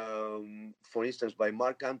 for instance, by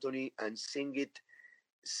Mark Anthony and sing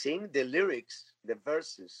the lyrics, the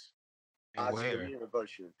verses, as the original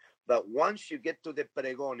version. But once you get to the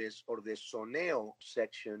pregones or the soneo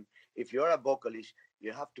section, if you're a vocalist,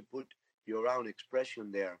 you have to put your own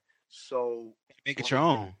expression there. So make it your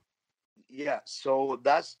own. Yeah. So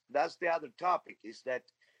that's the other topic, is that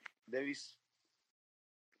there is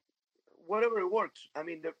whatever it works. I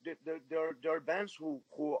mean, there are bands who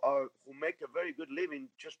make a very good living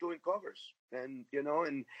just doing covers, and you know,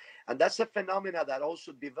 and that's a phenomena that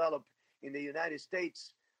also developed in the United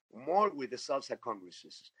States more with the salsa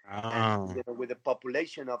congresses, and you know, with the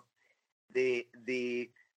population of the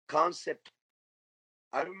concept.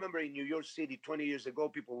 I remember in New York City 20 years ago,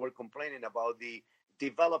 people were complaining about the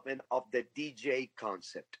development of the DJ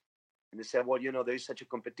concept. And they said, well, you know, there is such a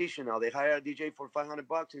competition now. They hire a DJ for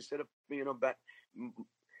 $500 instead of, you know,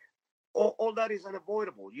 all that is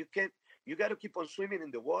unavoidable. You got to keep on swimming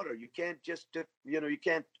in the water. You can't just, you know, you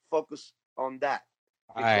can't focus on that.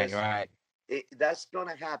 Right. That's going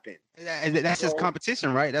to happen. That's just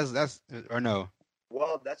competition, right? That's or no?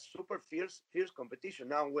 Well, that's super fierce competition.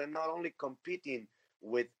 Now we're not only competing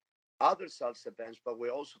with other salsa bands, but we're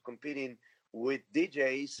also competing with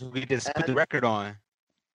DJs. We just put the record on.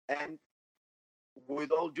 And with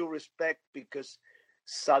all due respect, because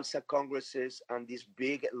salsa congresses and these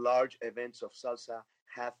big, large events of salsa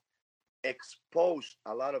have exposed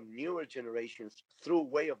a lot of newer generations through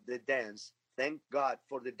way of the dance. Thank God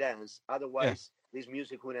for the dance. Otherwise, this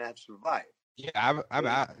music wouldn't have survived. Yeah,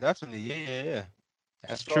 I definitely. Yeah.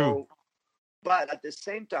 That's true. But at the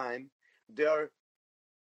same time, there are,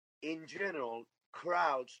 in general,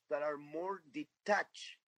 crowds that are more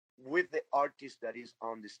detached with the artist that is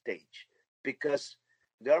on the stage, because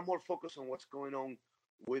they are more focused on what's going on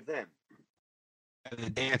with them.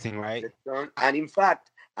 The dancing, right? And in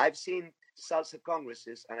fact, I've seen salsa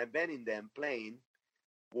congresses, and I've been in them playing,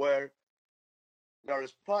 where there are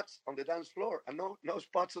spots on the dance floor and no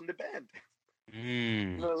spots on the band.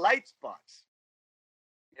 No light spots.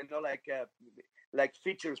 You know, like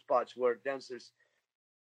feature spots where dancers.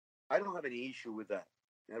 I don't have any issue with that.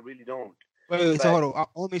 I really don't. Wait, so hold on.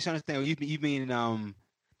 Let me understand. You mean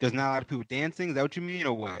there's not a lot of people dancing? Is that what you mean,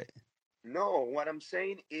 or what? No, what I'm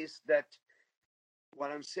saying is that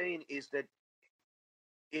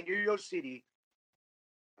in New York City,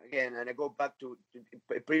 again, and I go back to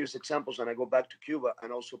previous examples, and I go back to Cuba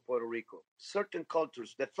and also Puerto Rico. Certain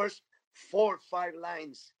cultures, the first 4 or 5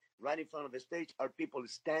 lines right in front of the stage are people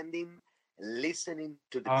standing, listening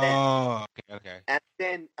to the band. Oh, okay. And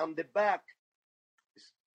then on the back,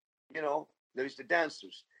 you know, there is the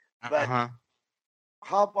dancers. But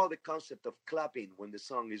how about the concept of clapping when the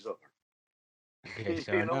song is over? Okay,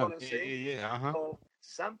 you know what I'm saying? Yeah. So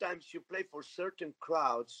sometimes you play for certain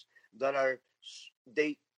crowds that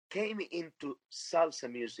they came into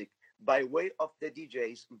salsa music by way of the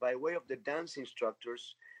DJs, by way of the dance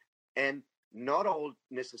instructors, and not all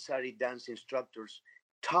necessary dance instructors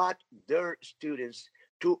taught their students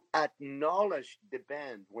to acknowledge the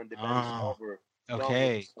band when the band is Oh, done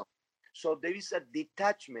with the okay. song. So there is a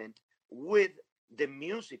detachment with the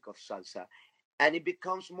music of salsa, and it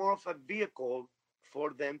becomes more of a vehicle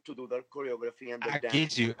for them to do their choreography and their I dance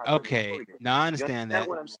get and you. have them Okay. enjoy it. Now I You understand understand that.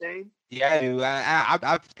 what I'm saying? Yeah, I do.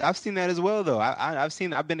 I've seen that as well, though.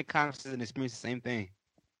 I've been to conferences and experienced the same thing.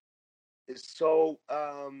 So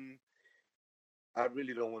I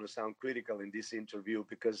really don't want to sound critical in this interview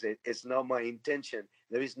because it's not my intention.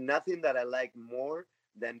 There is nothing that I like more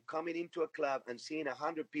than coming into a club and seeing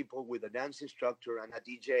 100 people with a dance instructor and a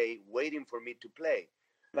DJ waiting for me to play.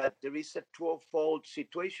 But there is a 12-fold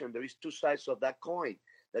situation. There is two sides of that coin.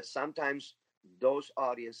 That sometimes those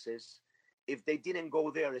audiences, if they didn't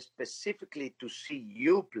go there specifically to see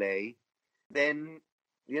you play, then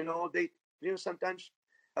they sometimes,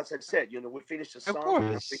 as I said, we finished a Of song and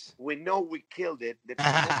course. we know we killed it. The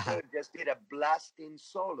piano player just did a blasting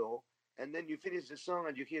solo, and then you finish the song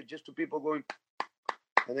and you hear just two people going,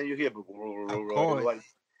 and then you hear Of course. everybody,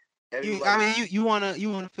 I everybody. mean, you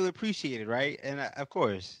wanna feel appreciated, right? And of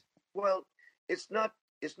course. Well, it's not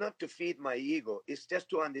to feed my ego. It's just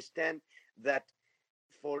to understand that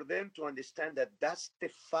for them to understand that that's the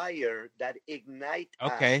fire that ignite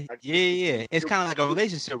us Okay. Yeah, yeah, artistically. yeah. It's kind of like a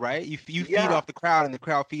relationship, right? You feed Yeah, off the crowd, and the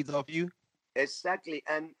crowd feeds off you. exactly.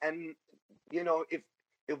 And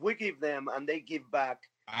if we give them and they give back,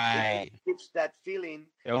 it just Right. gives that feeling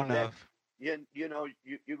Fair that enough.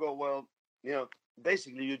 you go, well,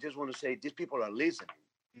 basically you just want to say these people are listening.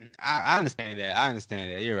 I understand that. I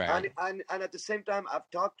understand that. You're and right. and, and at the same time, I've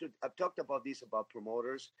talked about this about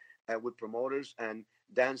promoters, with promoters and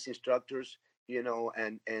dance instructors,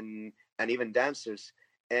 and even dancers,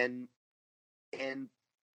 and and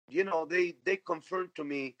they confirm to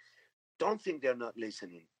me, don't think they're not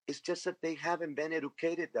listening. It's just that they haven't been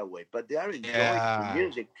educated that way, but they are enjoying the Yeah.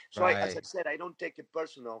 music. So as I Right. said, I don't take it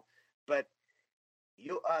personal. But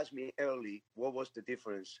you asked me early, what was the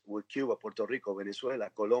difference with Cuba, Puerto Rico, Venezuela,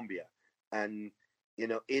 Colombia, and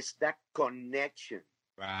it's that connection.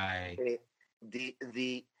 Right. Eh,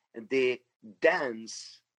 the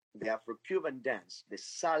dance, the Afro-Cuban dance, the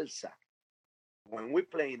salsa. When we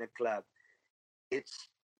play in a club, it's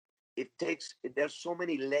there's so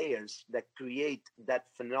many layers that create that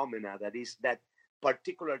phenomena, that is that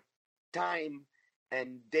particular time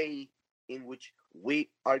and day in which we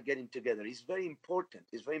are getting together. It's very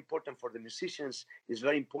important for the musicians. It's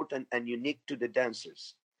very important and unique to the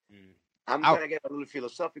dancers. Mm. I'm I, gonna get a little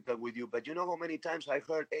philosophical with you, but you know how many times I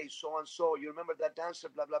heard, hey, so and so, you remember that dancer,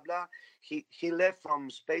 blah blah blah. He left from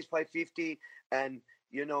Space 550, and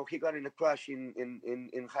he got in a crash in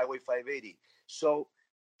Highway 580. So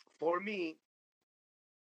for me,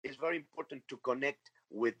 it's very important to connect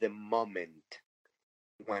with the moment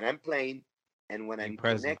when I'm playing and when being I'm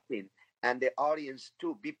present. connecting, and the audience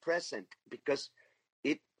too. Be present, because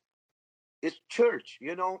it is church.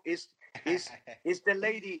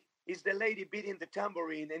 Is the lady beating the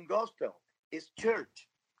tambourine in gospel. It's church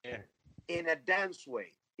Yeah. in a dance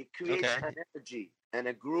way. It creates Okay. an energy and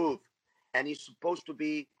a groove, and it's supposed to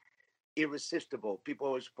be irresistible.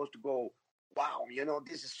 People are supposed to go, wow,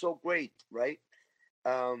 this is so great, right?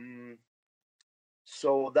 Um,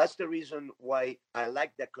 So that's the reason why I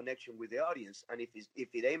like that connection with the audience. And if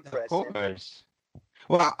it ain't Of present, course.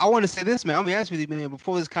 Well, I want to say this, man. I'll be honest with you, man.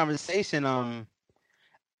 Before this conversation, I've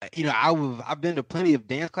been to plenty of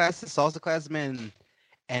dance classes, salsa classes, man,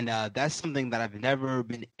 and that's something that I've never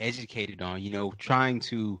been educated on. Trying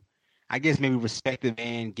to, I guess, maybe respect the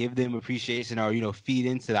band, give them appreciation, or feed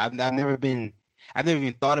into that. I've never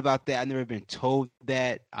even thought about that. I've never been told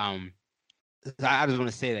that. So I just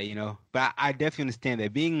want to say that, but I definitely understand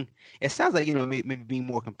that it sounds like, maybe being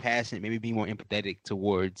more compassionate, maybe being more empathetic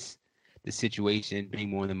towards the situation,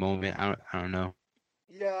 being more in the moment. I don't know.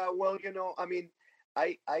 yeah, well, I mean,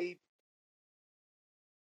 I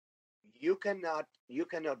you cannot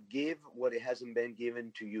give what it hasn't been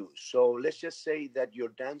given to you. So let's just say that your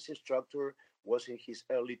dance instructor was in his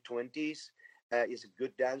early 20s, is a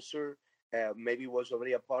good dancer, maybe was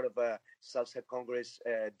already a part of a salsa congress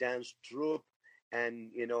dance troupe,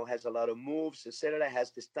 and has a lot of moves, etc.,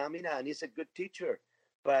 has the stamina, and is a good teacher.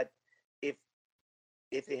 But if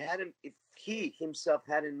if he himself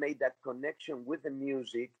hadn't made that connection with the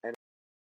music and